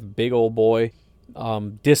 345, big old boy.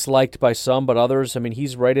 Disliked by some, but others. I mean,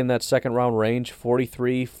 he's right in that second round range,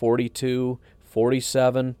 43, 42,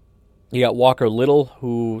 47. You got Walker Little,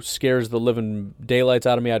 who scares the living daylights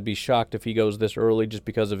out of me. I'd be shocked if he goes this early just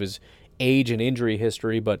because of his age and injury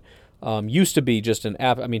history, but used to be just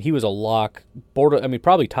he was a lock,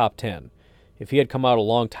 probably top 10. If he had come out a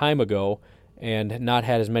long time ago and not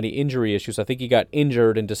had as many injury issues, I think he got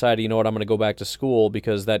injured and decided, I'm going to go back to school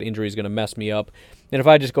because that injury is going to mess me up. And if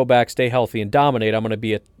I just go back, stay healthy, and dominate, I'm going to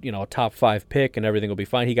be a top 5 pick and everything will be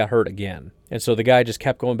fine. He got hurt again. And so the guy just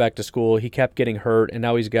kept going back to school. He kept getting hurt, and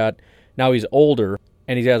now he's older,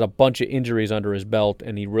 and he has a bunch of injuries under his belt,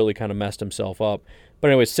 and he really kind of messed himself up. But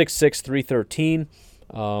anyway, 6'6", 313.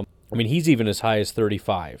 He's even as high as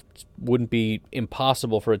 35. It wouldn't be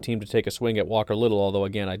impossible for a team to take a swing at Walker Little, although,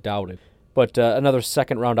 again, I doubt it. But another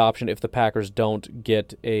second-round option if the Packers don't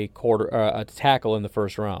get a tackle in the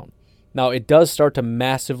first round. Now, it does start to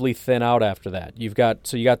massively thin out after that. You got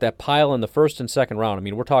that pile in the first and second round.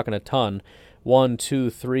 We're talking a ton. 1, 2,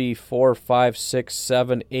 3, 4, 5, 6,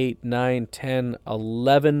 7, 8, 9, 10,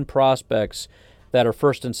 11 prospects that are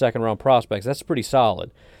first and second round prospects. That's pretty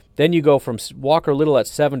solid. Then you go from Walker Little at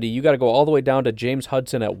 70, you got to go all the way down to James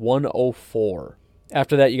Hudson at 104.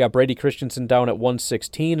 After that, you got Brady Christensen down at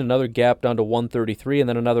 116, another gap down to 133, and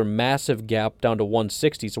then another massive gap down to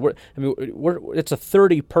 160. So it's a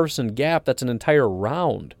 30-person gap. That's an entire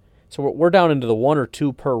round. So we're down into the 1 or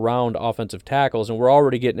 2 per round offensive tackles, and we're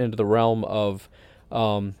already getting into the realm of,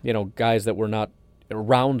 guys that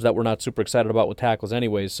rounds that we're not super excited about with tackles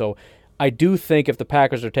anyways. So I do think if the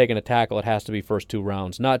Packers are taking a tackle, it has to be first 2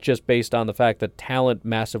 rounds, not just based on the fact that talent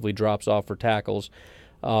massively drops off for tackles,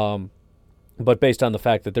 but based on the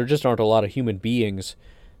fact that there just aren't a lot of human beings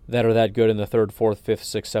that are that good in the 3rd, 4th, 5th,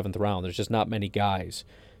 6th, 7th round. There's just not many guys.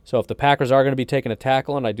 So if the Packers are going to be taking a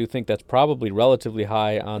tackle, and I do think that's probably relatively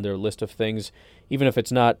high on their list of things, even if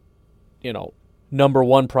it's not, number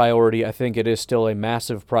 1 priority, I think it is still a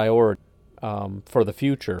massive priority for the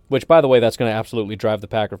future. Which, by the way, that's going to absolutely drive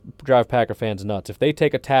Packer fans nuts. If they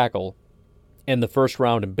take a tackle in the first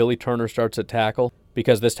round and Billy Turner starts at tackle,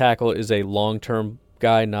 because this tackle is a long-term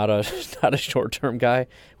guy, not a short-term guy,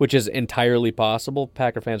 which is entirely possible,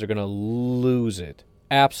 Packer fans are going to lose it.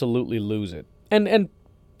 Absolutely lose it. And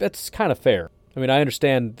that's kind of fair. I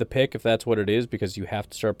understand the pick if that's what it is because you have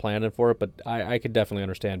to start planning for it, but I could definitely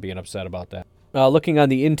understand being upset about that. Looking on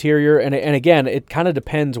the interior, and again, it kind of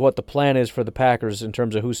depends what the plan is for the Packers in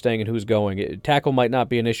terms of who's staying and who's going. Tackle might not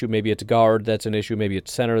be an issue. Maybe it's guard that's an issue. Maybe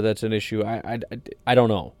it's center that's an issue. I don't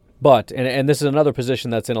know. But, and this is another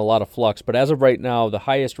position that's in a lot of flux, but as of right now, the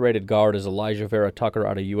highest rated guard is Elijah Vera Tucker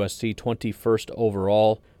out of USC, 21st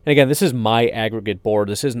overall. And again, this is my aggregate board.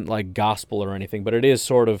 This isn't like gospel or anything, but it is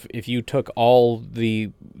sort of, if you took all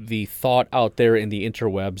the thought out there in the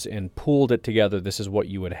interwebs and pooled it together, this is what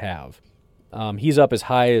you would have. He's up as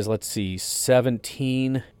high as,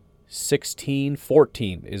 17, 16,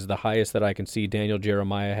 14 is the highest that I can see. Daniel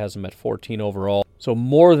Jeremiah has him at 14 overall. So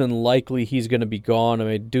more than likely he's going to be gone.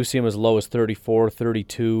 I do see him as low as 34,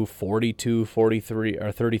 32, 42, 43,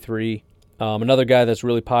 or 33. Another guy that's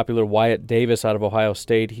really popular, Wyatt Davis out of Ohio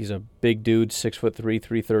State. He's a big dude, 6'3",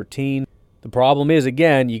 313. The problem is,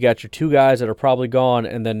 again, you got your 2 guys that are probably gone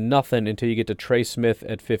and then nothing until you get to Trey Smith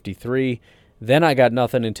at 53. Then I got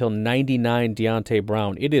nothing until 99, Deonte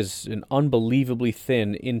Brown. It is an unbelievably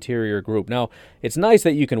thin interior group. Now, it's nice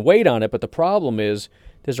that you can wait on it, but the problem is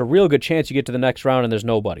there's a real good chance you get to the next round and there's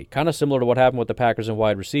nobody. Kind of similar to what happened with the Packers and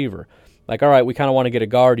wide receiver. All right, we kind of want to get a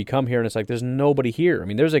guard. You come here and it's there's nobody here.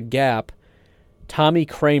 There's a gap. Tommy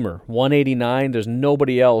Kramer, 189. There's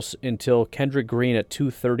nobody else until Kendrick Green at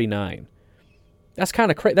 239. That's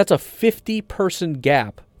kind of crazy. That's a 50-person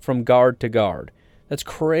gap from guard to guard. That's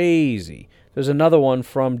crazy. There's another one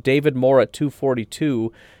from David Moore at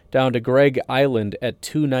 242 down to Greg Island at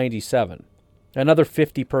 297. Another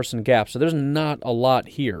 50-person gap. So there's not a lot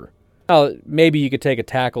here. Now, maybe you could take a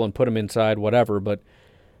tackle and put him inside, whatever, but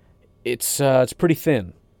it's pretty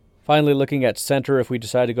thin. Finally, looking at center, if we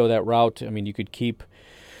decide to go that route, you could keep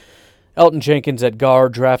Elton Jenkins at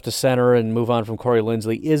guard, draft to center, and move on from Corey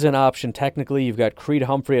Linsley is an option technically. You've got Creed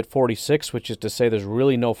Humphrey at 46, which is to say there's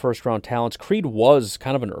really no first-round talents. Creed was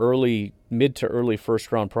kind of an mid to early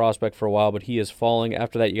first-round prospect for a while, but he is falling.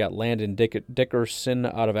 After that, you got Landon Dickerson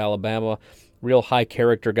out of Alabama, real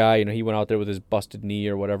high-character guy. He went out there with his busted knee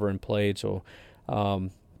or whatever and played, so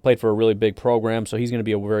played for a really big program, so he's going to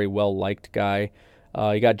be a very well-liked guy.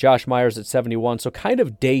 You got Josh Myers at 71, so kind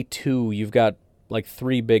of day two, you've got like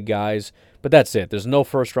three big guys, but that's it. There's no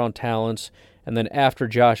first-round talents. And then after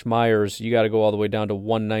Josh Myers, you got to go all the way down to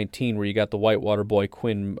 119, where you got the Whitewater boy,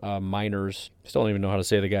 Quinn Miners. Still don't even know how to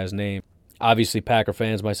say the guy's name. Obviously, Packer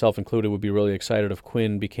fans, myself included, would be really excited if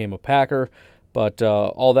Quinn became a Packer. But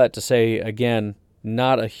all that to say, again,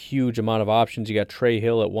 not a huge amount of options. You got Trey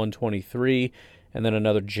Hill at 123, and then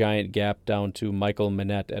another giant gap down to Michael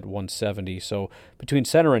Minette at 170. So between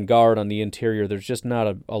center and guard on the interior, there's just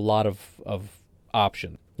not a lot of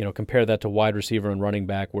option. Compare that to wide receiver and running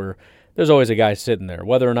back, where there's always a guy sitting there.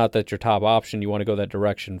 Whether or not that's your top option, you want to go that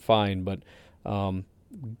direction, fine. But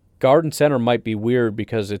guard and center might be weird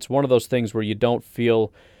because it's one of those things where you don't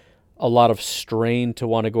feel a lot of strain to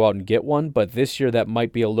want to go out and get one. But this year that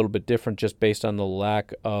might be a little bit different just based on the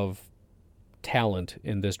lack of talent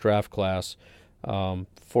in this draft class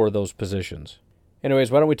for those positions.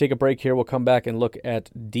 Anyways, why don't we take a break here? We'll come back and look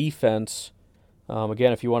at defense.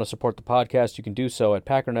 Again, if you want to support the podcast, you can do so at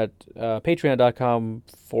Packernet,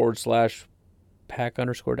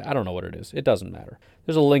 patreon.com/pack_. I don't know what it is. It doesn't matter.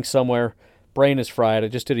 There's a link somewhere. Brain is fried. I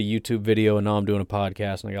just did a YouTube video, and now I'm doing a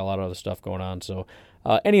podcast, and I got a lot of other stuff going on. So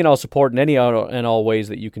any and all support in any and all ways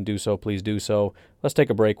that you can do so, please do so. Let's take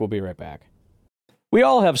a break. We'll be right back. We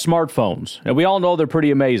all have smartphones, and we all know they're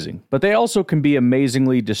pretty amazing, but they also can be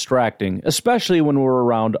amazingly distracting, especially when we're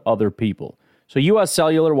around other people. So US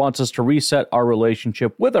Cellular wants us to reset our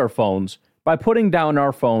relationship with our phones by putting down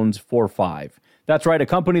our phones for $5. That's right, a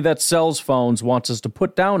company that sells phones wants us to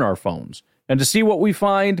put down our phones. And to see what we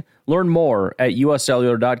find, learn more at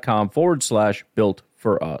uscellular.com/built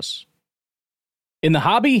for us. In the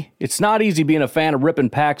hobby, it's not easy being a fan of ripping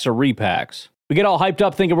packs or repacks. We get all hyped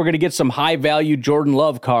up thinking we're going to get some high-value Jordan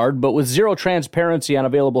Love card, but with zero transparency on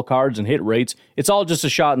available cards and hit rates, it's all just a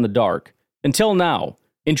shot in the dark. Until now.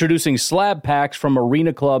 Introducing Slab Packs from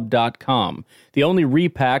arenaclub.com, the only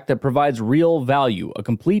repack that provides real value, a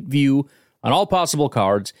complete view on all possible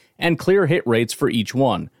cards, and clear hit rates for each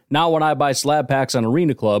one. Now when I buy Slab Packs on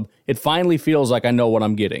Arena Club, it finally feels like I know what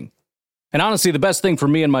I'm getting. And honestly, the best thing for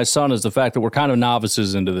me and my son is the fact that we're kind of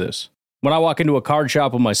novices into this. When I walk into a card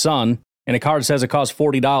shop with my son, and a card says it costs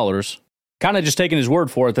 $40, kind of just taking his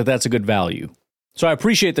word for it that that's a good value. So I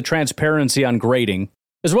appreciate the transparency on grading,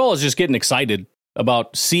 as well as just getting excited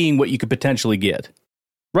about seeing what you could potentially get.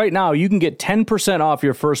 Right now, you can get 10% off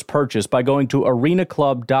your first purchase by going to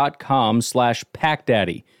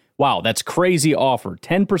arenaclub.com/packdaddy. Wow, that's crazy offer.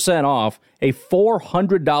 10% off a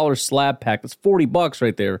 $400 slab pack. That's $40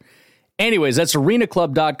 right there. Anyways, that's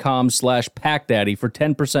arenaclub.com/packdaddy for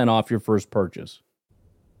 10% off your first purchase.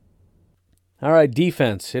 All right,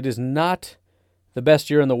 defense. It is not the best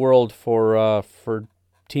year in the world for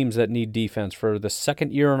teams that need defense for the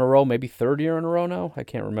second year in a row, maybe third year in a row now. I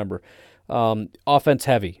can't remember. Offense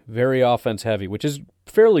heavy, very offense heavy, which is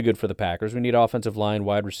fairly good for the Packers. We need offensive line,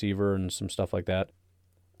 wide receiver, and some stuff like that.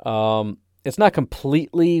 It's not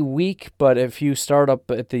completely weak, but if you start up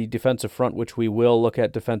at the defensive front, which we will look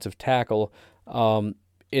at defensive tackle,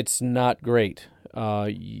 it's not great.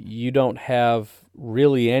 You don't have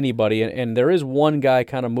really anybody, and there is one guy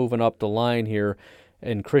kind of moving up the line here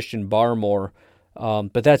in Christian Barmore.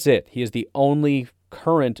 But that's it. He is the only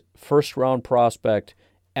current first-round prospect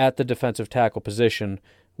at the defensive tackle position,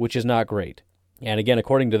 which is not great. And again,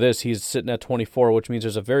 according to this, he's sitting at 24, which means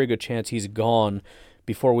there's a very good chance he's gone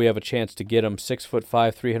before we have a chance to get him.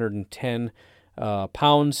 6'5", 310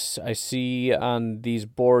 pounds. I see on these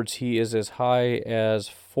boards he is as high as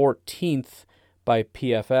 14th by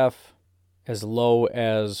PFF, as low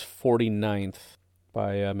as 49th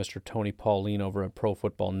by Mr. Tony Pauline over at Pro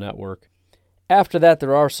Football Network. After that,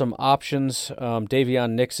 there are some options.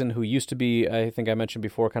 Davion Nixon, who used to be, I think I mentioned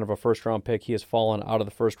before, kind of a first-round pick. He has fallen out of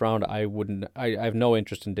the first round. I have no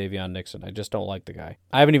interest in Davion Nixon. I just don't like the guy.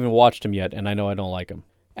 I haven't even watched him yet, and I know I don't like him.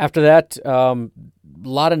 After that, a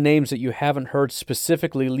lot of names that you haven't heard,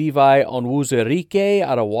 specifically Levi Onwuzurike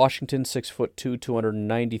out of Washington, 6'2",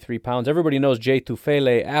 293 pounds. Everybody knows Jay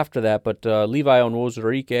Tufele after that, but Levi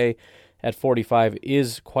Onwuzurike at 45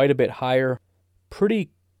 is quite a bit higher.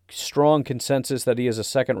 Pretty strong consensus that he is a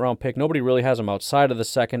second-round pick. Nobody really has him outside of the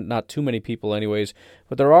second, not too many people anyways.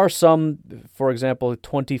 But there are some, for example,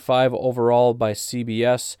 25 overall by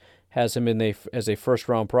CBS has him as a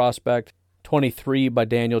first-round prospect. 23 by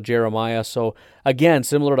Daniel Jeremiah. So again,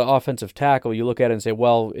 similar to offensive tackle, you look at it and say,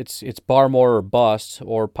 well, it's Barmore or bust,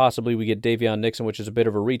 or possibly we get Davion Nixon, which is a bit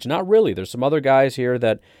of a reach. Not really. There's some other guys here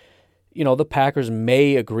that, the Packers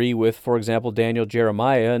may agree with. For example, Daniel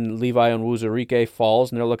Jeremiah, and Levi Onwuzurike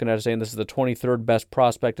falls, and they're looking at it saying this is the 23rd best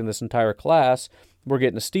prospect in this entire class. We're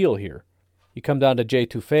getting a steal here. You come down to Jay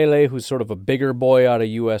Tufele, who's sort of a bigger boy out of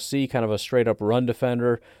USC, kind of a straight-up run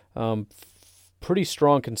defender. Pretty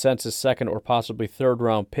strong consensus second or possibly third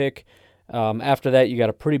round pick. After that, you got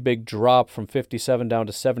a pretty big drop from 57 down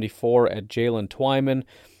to 74 at Jalen Twyman.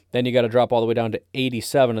 Then you got to drop all the way down to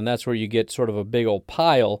 87, and that's where you get sort of a big old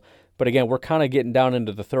pile. But again, we're kind of getting down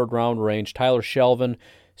into the third round range. Tyler Shelvin,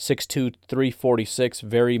 6'2", 346,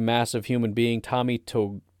 very massive human being. Tommy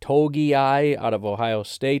Togiai out of Ohio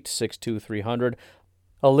State, 6'2", 300.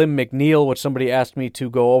 Alim McNeil, which somebody asked me to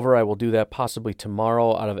go over. I will do that possibly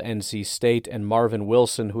tomorrow, out of NC State. And Marvin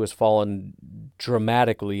Wilson, who has fallen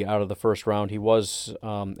dramatically out of the first round. He was,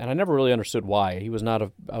 and I never really understood why. I was not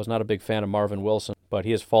a big fan of Marvin Wilson, but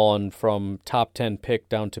he has fallen from top 10 pick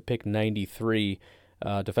down to pick 93,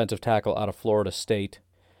 defensive tackle out of Florida State.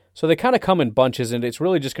 So they kind of come in bunches, and it's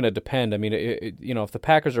really just going to depend. I mean, if the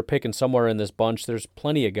Packers are picking somewhere in this bunch, there's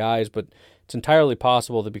plenty of guys, but it's entirely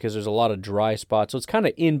possible that because there's a lot of dry spots. So it's kind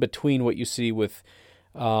of in between what you see with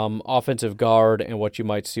offensive guard and what you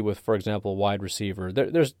might see with, for example, wide receiver.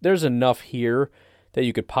 There's enough here that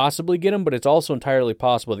you could possibly get him, but it's also entirely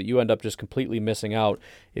possible that you end up just completely missing out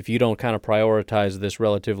if you don't kind of prioritize this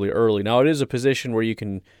relatively early. Now, it is a position where you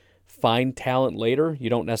can find talent later. You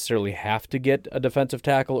don't necessarily have to get a defensive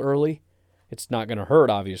tackle early. It's not going to hurt,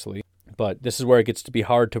 obviously, but this is where it gets to be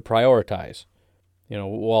hard to prioritize.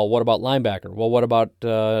 Well, what about linebacker? Well, what about,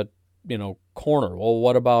 corner? Well,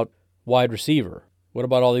 what about wide receiver? What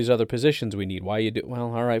about all these other positions we need?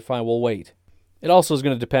 Well, all right, fine, we'll wait. It also is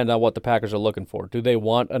going to depend on what the Packers are looking for. Do they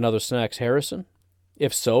want another Snacks Harrison?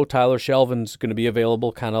 If so, Tyler Shelvin's going to be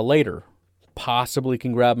available kind of later. Possibly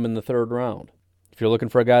can grab him in the third round. If you're looking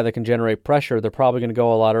for a guy that can generate pressure, they're probably going to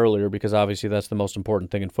go a lot earlier because obviously that's the most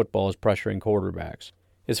important thing in football is pressuring quarterbacks.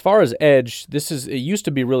 As far as edge, it used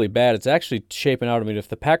to be really bad. It's actually shaping out. I mean, if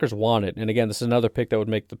the Packers want it, and again, this is another pick that would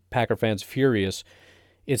make the Packer fans furious,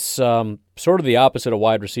 it's sort of the opposite of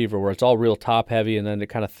wide receiver where it's all real top-heavy and then it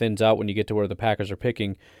kind of thins out when you get to where the Packers are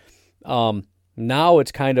picking. Now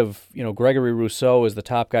it's kind of, Gregory Rousseau is the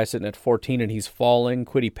top guy sitting at 14 and he's falling.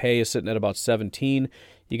 Kwity Paye is sitting at about 17.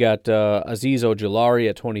 You got Azeez Ojulari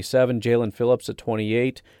at 27, Jalen Phillips at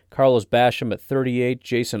 28, Carlos Basham at 38,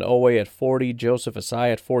 Jason Owe at 40, Joseph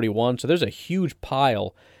Asai at 41. So there's a huge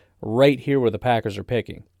pile right here where the Packers are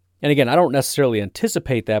picking. And again, I don't necessarily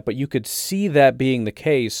anticipate that, but you could see that being the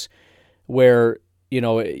case where,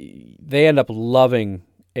 they end up loving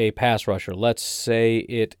a pass rusher. Let's say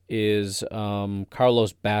it is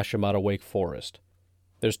Carlos Basham out of Wake Forest.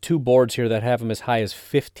 There's two boards here that have him as high as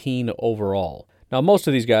 15 overall. Now, most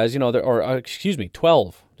of these guys,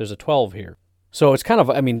 12. There's a 12 here. So it's kind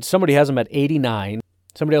of, somebody has him at 89.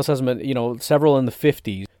 Somebody else has him at, several in the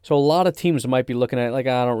 50s. So a lot of teams might be looking at it like,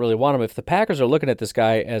 I don't really want him. If the Packers are looking at this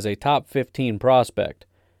guy as a top 15 prospect,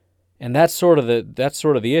 and that's sort of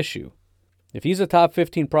the issue. If he's a top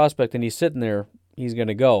 15 prospect and he's sitting there, he's going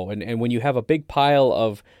to go. And when you have a big pile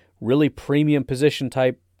of really premium position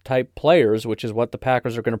type players, which is what the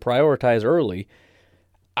Packers are going to prioritize early,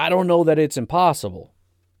 I don't know that it's impossible.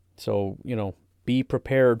 So, be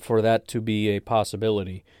prepared for that to be a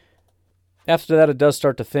possibility. After that, it does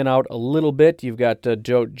start to thin out a little bit. You've got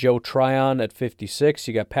Joe Tryon at 56.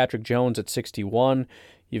 You got Patrick Jones at 61.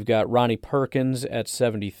 You've got Ronnie Perkins at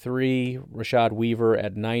 73. Rashad Weaver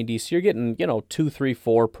at 90. So you're getting, 2, 3,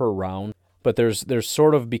 4 per round. But there's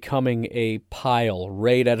sort of becoming a pile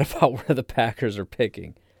right at about where the Packers are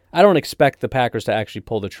picking. I don't expect the Packers to actually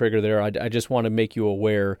pull the trigger there. I just want to make you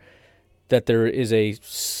aware that there is a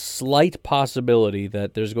slight possibility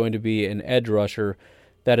that there's going to be an edge rusher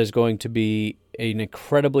that is going to be an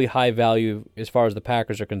incredibly high value as far as the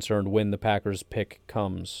Packers are concerned when the Packers pick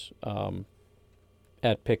comes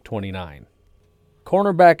at pick 29.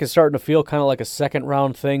 Cornerback is starting to feel kind of like a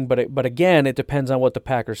second-round thing, but again, it depends on what the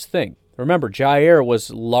Packers think. Remember, Jair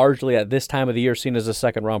was largely at this time of the year seen as a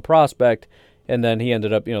second-round prospect, and then he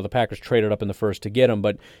ended up, the Packers traded up in the first to get him.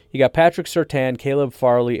 But you got Patrick Surtain, Caleb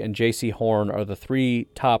Farley, and J.C. Horn are the three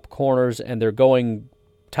top corners, and they're going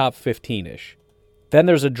top 15-ish. Then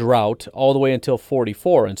there's a drought all the way until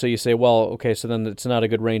 44. And so you say, well, okay, so then it's not a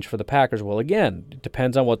good range for the Packers. Well, again, it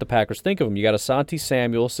depends on what the Packers think of him. You got Asante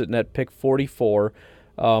Samuel sitting at pick 44.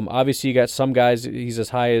 Obviously, you got some guys, he's as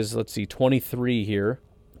high as, 23 here.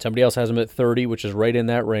 Somebody else has him at 30, which is right in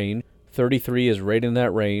that range. 33 is right in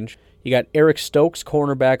that range. You got Eric Stokes,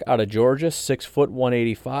 cornerback out of Georgia, 6 foot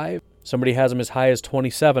 185. Somebody has him as high as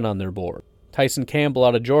 27 on their board. Tyson Campbell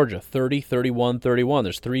out of Georgia, 30, 31, 31.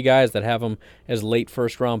 There's 3 guys that have him as late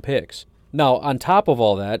first-round picks. Now, on top of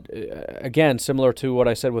all that, again, similar to what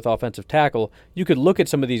I said with offensive tackle, you could look at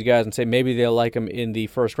some of these guys and say maybe they'll like them in the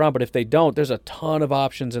first round, but if they don't, there's a ton of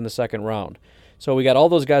options in the second round. So we got all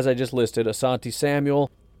those guys I just listed, Asante Samuel,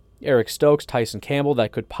 Eric Stokes, Tyson Campbell,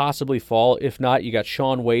 that could possibly fall. If not, you got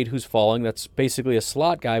Shaun Wade, who's falling. That's basically a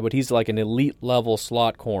slot guy, but he's like an elite-level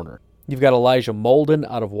slot corner. You've got Elijah Molden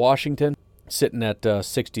out of Washington, sitting at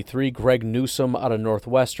 63, Greg Newsome out of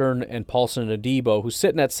Northwestern, and Paulson Adebo, who's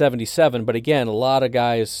sitting at 77. But again, a lot of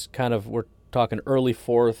guys kind of, we're talking early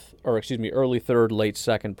third, late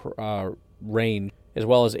second range, as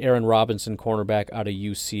well as Aaron Robinson, cornerback out of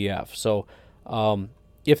UCF. So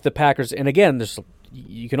if the Packers, and again,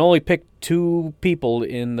 you can only pick 2 people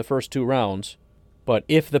in the first 2 rounds, but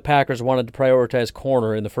if the Packers wanted to prioritize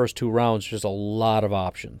corner in the first 2 rounds, there's a lot of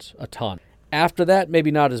options, a ton. After that,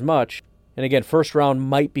 maybe not as much. And again, first round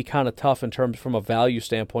might be kind of tough in terms from a value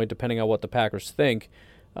standpoint, depending on what the Packers think.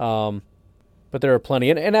 But there are plenty.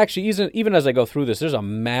 And actually, even as I go through this, there's a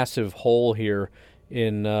massive hole here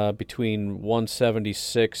in between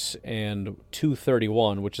 176 and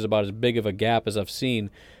 231, which is about as big of a gap as I've seen.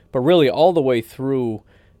 But really, all the way through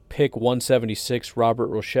pick 176, Robert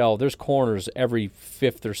Rochelle, there's corners every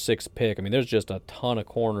 5th or 6th pick. I mean, there's just a ton of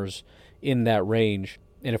corners in that range.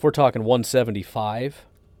 And if we're talking 175,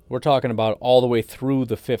 we're talking about all the way through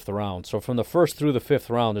the 5th round. So from the 1st through the 5th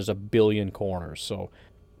round, there's a billion corners. So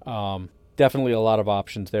definitely a lot of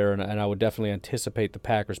options there, and I would definitely anticipate the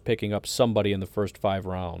Packers picking up somebody in the first 5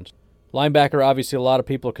 rounds. Linebacker, obviously a lot of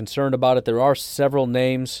people are concerned about it. There are several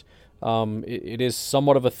names. It is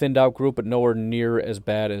somewhat of a thinned-out group, but nowhere near as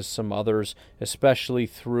bad as some others, especially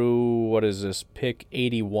through, pick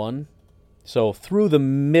 81. So through the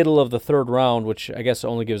middle of the 3rd round, which I guess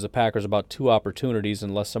only gives the Packers about 2 opportunities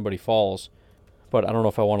unless somebody falls. But I don't know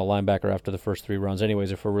if I want a linebacker after the first 3 rounds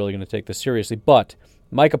anyways, if we're really going to take this seriously. But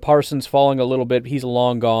Micah Parsons falling a little bit. He's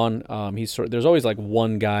long gone. There's always like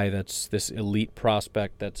one guy that's this elite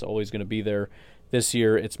prospect that's always going to be there. This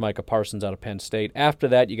year, it's Micah Parsons out of Penn State. After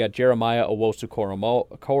that, you got Jeremiah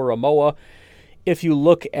Owusu-Koramoah. If you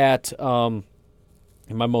look at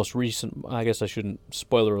in my most recent, I guess I shouldn't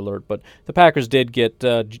spoiler alert, but the Packers did get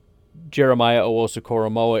Jeremiah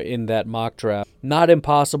Owusu-Koramoah in that mock draft. Not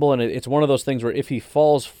impossible, and it's one of those things where if he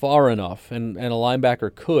falls far enough, and a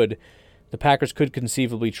linebacker could, the Packers could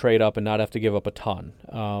conceivably trade up and not have to give up a ton.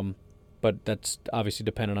 But that's obviously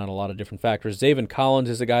dependent on a lot of different factors. Zaven Collins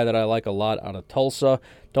is a guy that I like a lot out of Tulsa.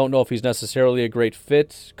 Don't know if he's necessarily a great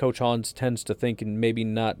fit. Coach Hans tends to think maybe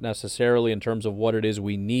not necessarily in terms of what it is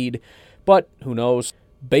we need, but who knows.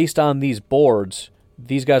 Based on these boards,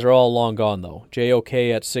 these guys are all long gone, though.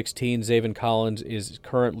 JOK at 16, Zaven Collins is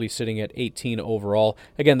currently sitting at 18 overall.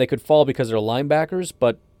 Again, they could fall because they're linebackers,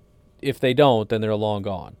 but if they don't, then they're long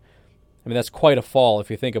gone. I mean, that's quite a fall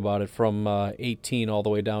if you think about it, from 18 all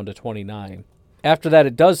the way down to 29. After that,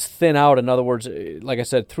 it does thin out. In other words, like I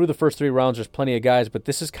said, through the first 3 rounds, there's plenty of guys, but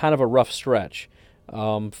this is kind of a rough stretch.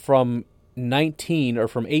 From 18, where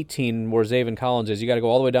Zaven Collins is, you got to go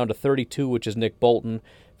all the way down to 32, which is Nick Bolton.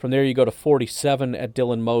 From there, you go to 47 at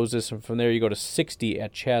Dylan Moses, and from there, you go to 60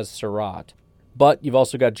 at Chaz Surratt. But you've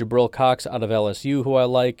also got Jabril Cox out of LSU, who I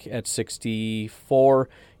like, at 64.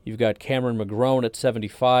 You've got Cameron McGrone at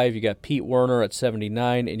 75, you got Pete Werner at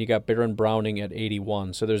 79, and you got Baron Browning at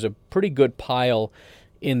 81. So there's a pretty good pile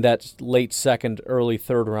in that late 2nd, early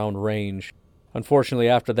 3rd round range. Unfortunately,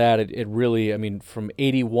 after that, it really, I mean, from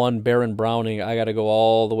 81, Baron Browning, I got to go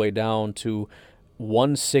all the way down to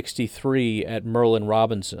 163 at Merlin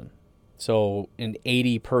Robinson. So an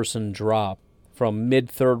 80-person drop from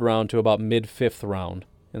mid-3rd round to about mid-5th round.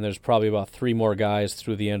 And there's probably about 3 more guys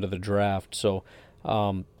through the end of the draft. So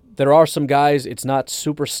there are some guys. It's not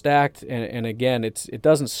super stacked, and again, it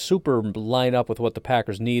doesn't super line up with what the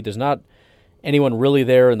Packers need. There's not anyone really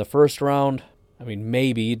there in the first round. I mean,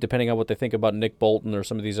 maybe, depending on what they think about Nick Bolton or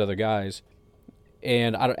some of these other guys.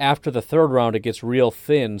 And after the 3rd round, it gets real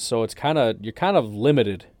thin, so you're kind of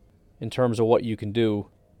limited in terms of what you can do.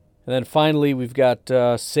 And then finally, we've got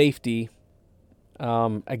safety.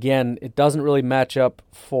 Again, it doesn't really match up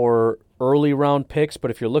for early round picks,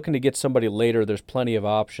 but if you're looking to get somebody later, there's plenty of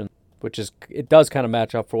options, it does kind of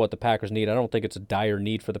match up for what the Packers need. I don't think it's a dire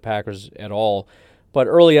need for the Packers at all. But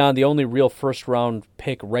early on, the only real first round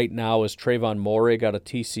pick right now is Trayvon Moehrig out of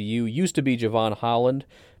TCU. Used to be Javon Holland,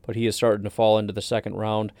 but he is starting to fall into the second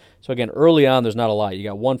round. So again, early on, there's not a lot. You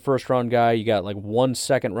got one first-round guy, you got like one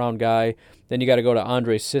second-round guy, then you got to go to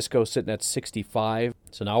Andre Cisco sitting at 65.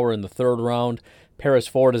 So now we're in the third round. Paris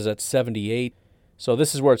Ford is at 78. So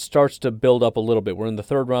this is where it starts to build up a little bit. We're in the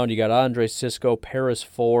third round. You got Andre Cisco, Paris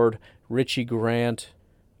Ford, Richie Grant,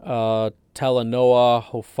 Talanoa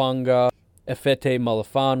Hofanga, Efete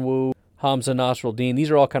Malifonwu, Hamza Nasruddin.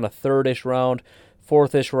 These are all kind of third-ish round.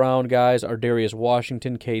 Fourth-ish round guys are Darius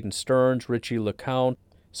Washington, Caden Stearns, Richie LeCount.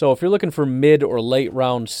 So if you're looking for mid or late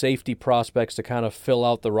round safety prospects to kind of fill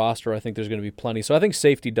out the roster, I think there's going to be plenty. So I think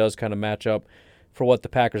safety does kind of match up for what the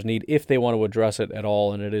Packers need if they want to address it at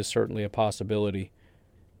all, and it is certainly a possibility.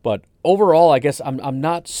 But overall, I guess I'm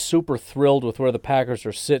not super thrilled with where the Packers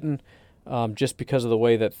are sitting, just because of the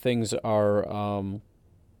way that things are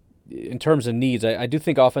in terms of needs. I do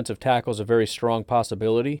think offensive tackle is a very strong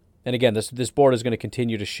possibility. And again, this board is going to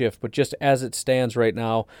continue to shift, but just as it stands right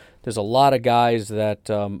now, there's a lot of guys that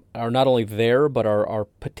are not only there, but are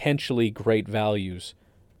potentially great values.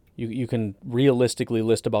 You can realistically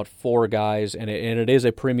list about 4 guys, and it is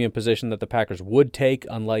a premium position that the Packers would take,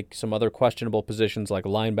 unlike some other questionable positions like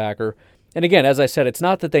linebacker. And again, as I said, it's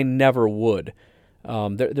not that they never would.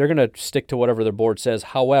 They're going to stick to whatever their board says.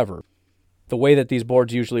 However, the way that these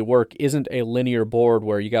boards usually work isn't a linear board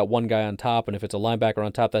where you got one guy on top, and if it's a linebacker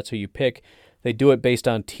on top, that's who you pick. They do it based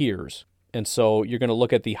on tiers. And so you're going to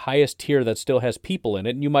look at the highest tier that still has people in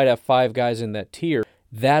it, and you might have 5 guys in that tier.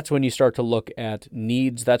 That's when you start to look at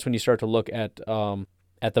needs. That's when you start to look at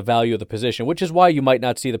the value of the position, which is why you might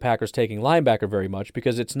not see the Packers taking linebacker very much,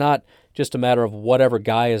 because it's not just a matter of whatever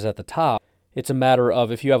guy is at the top. It's a matter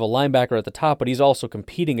of if you have a linebacker at the top, but he's also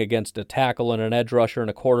competing against a tackle and an edge rusher and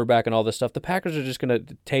a quarterback and all this stuff, the Packers are just going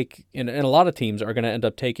to take, and a lot of teams are going to end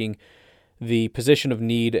up taking the position of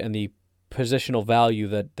need and the positional value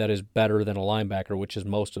that is better than a linebacker, which is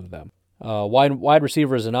most of them. Wide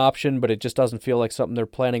receiver is an option, but it just doesn't feel like something they're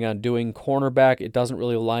planning on doing. Cornerback, it doesn't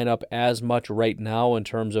really line up as much right now in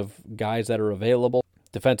terms of guys that are available.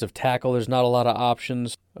 Defensive tackle, there's not a lot of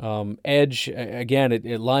options. Edge, again,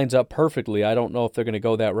 it lines up perfectly. I don't know if they're going to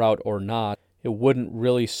go that route or not. It wouldn't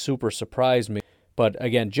really super surprise me. But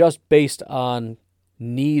again, just based on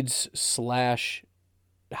needs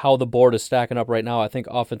 / how the board is stacking up right now, I think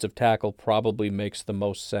offensive tackle probably makes the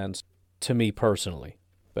most sense to me personally.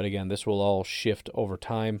 But again, this will all shift over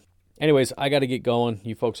time. Anyways, I got to get going.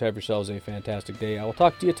 You folks have yourselves a fantastic day. I will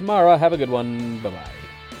talk to you tomorrow. Have a good one. Bye-bye.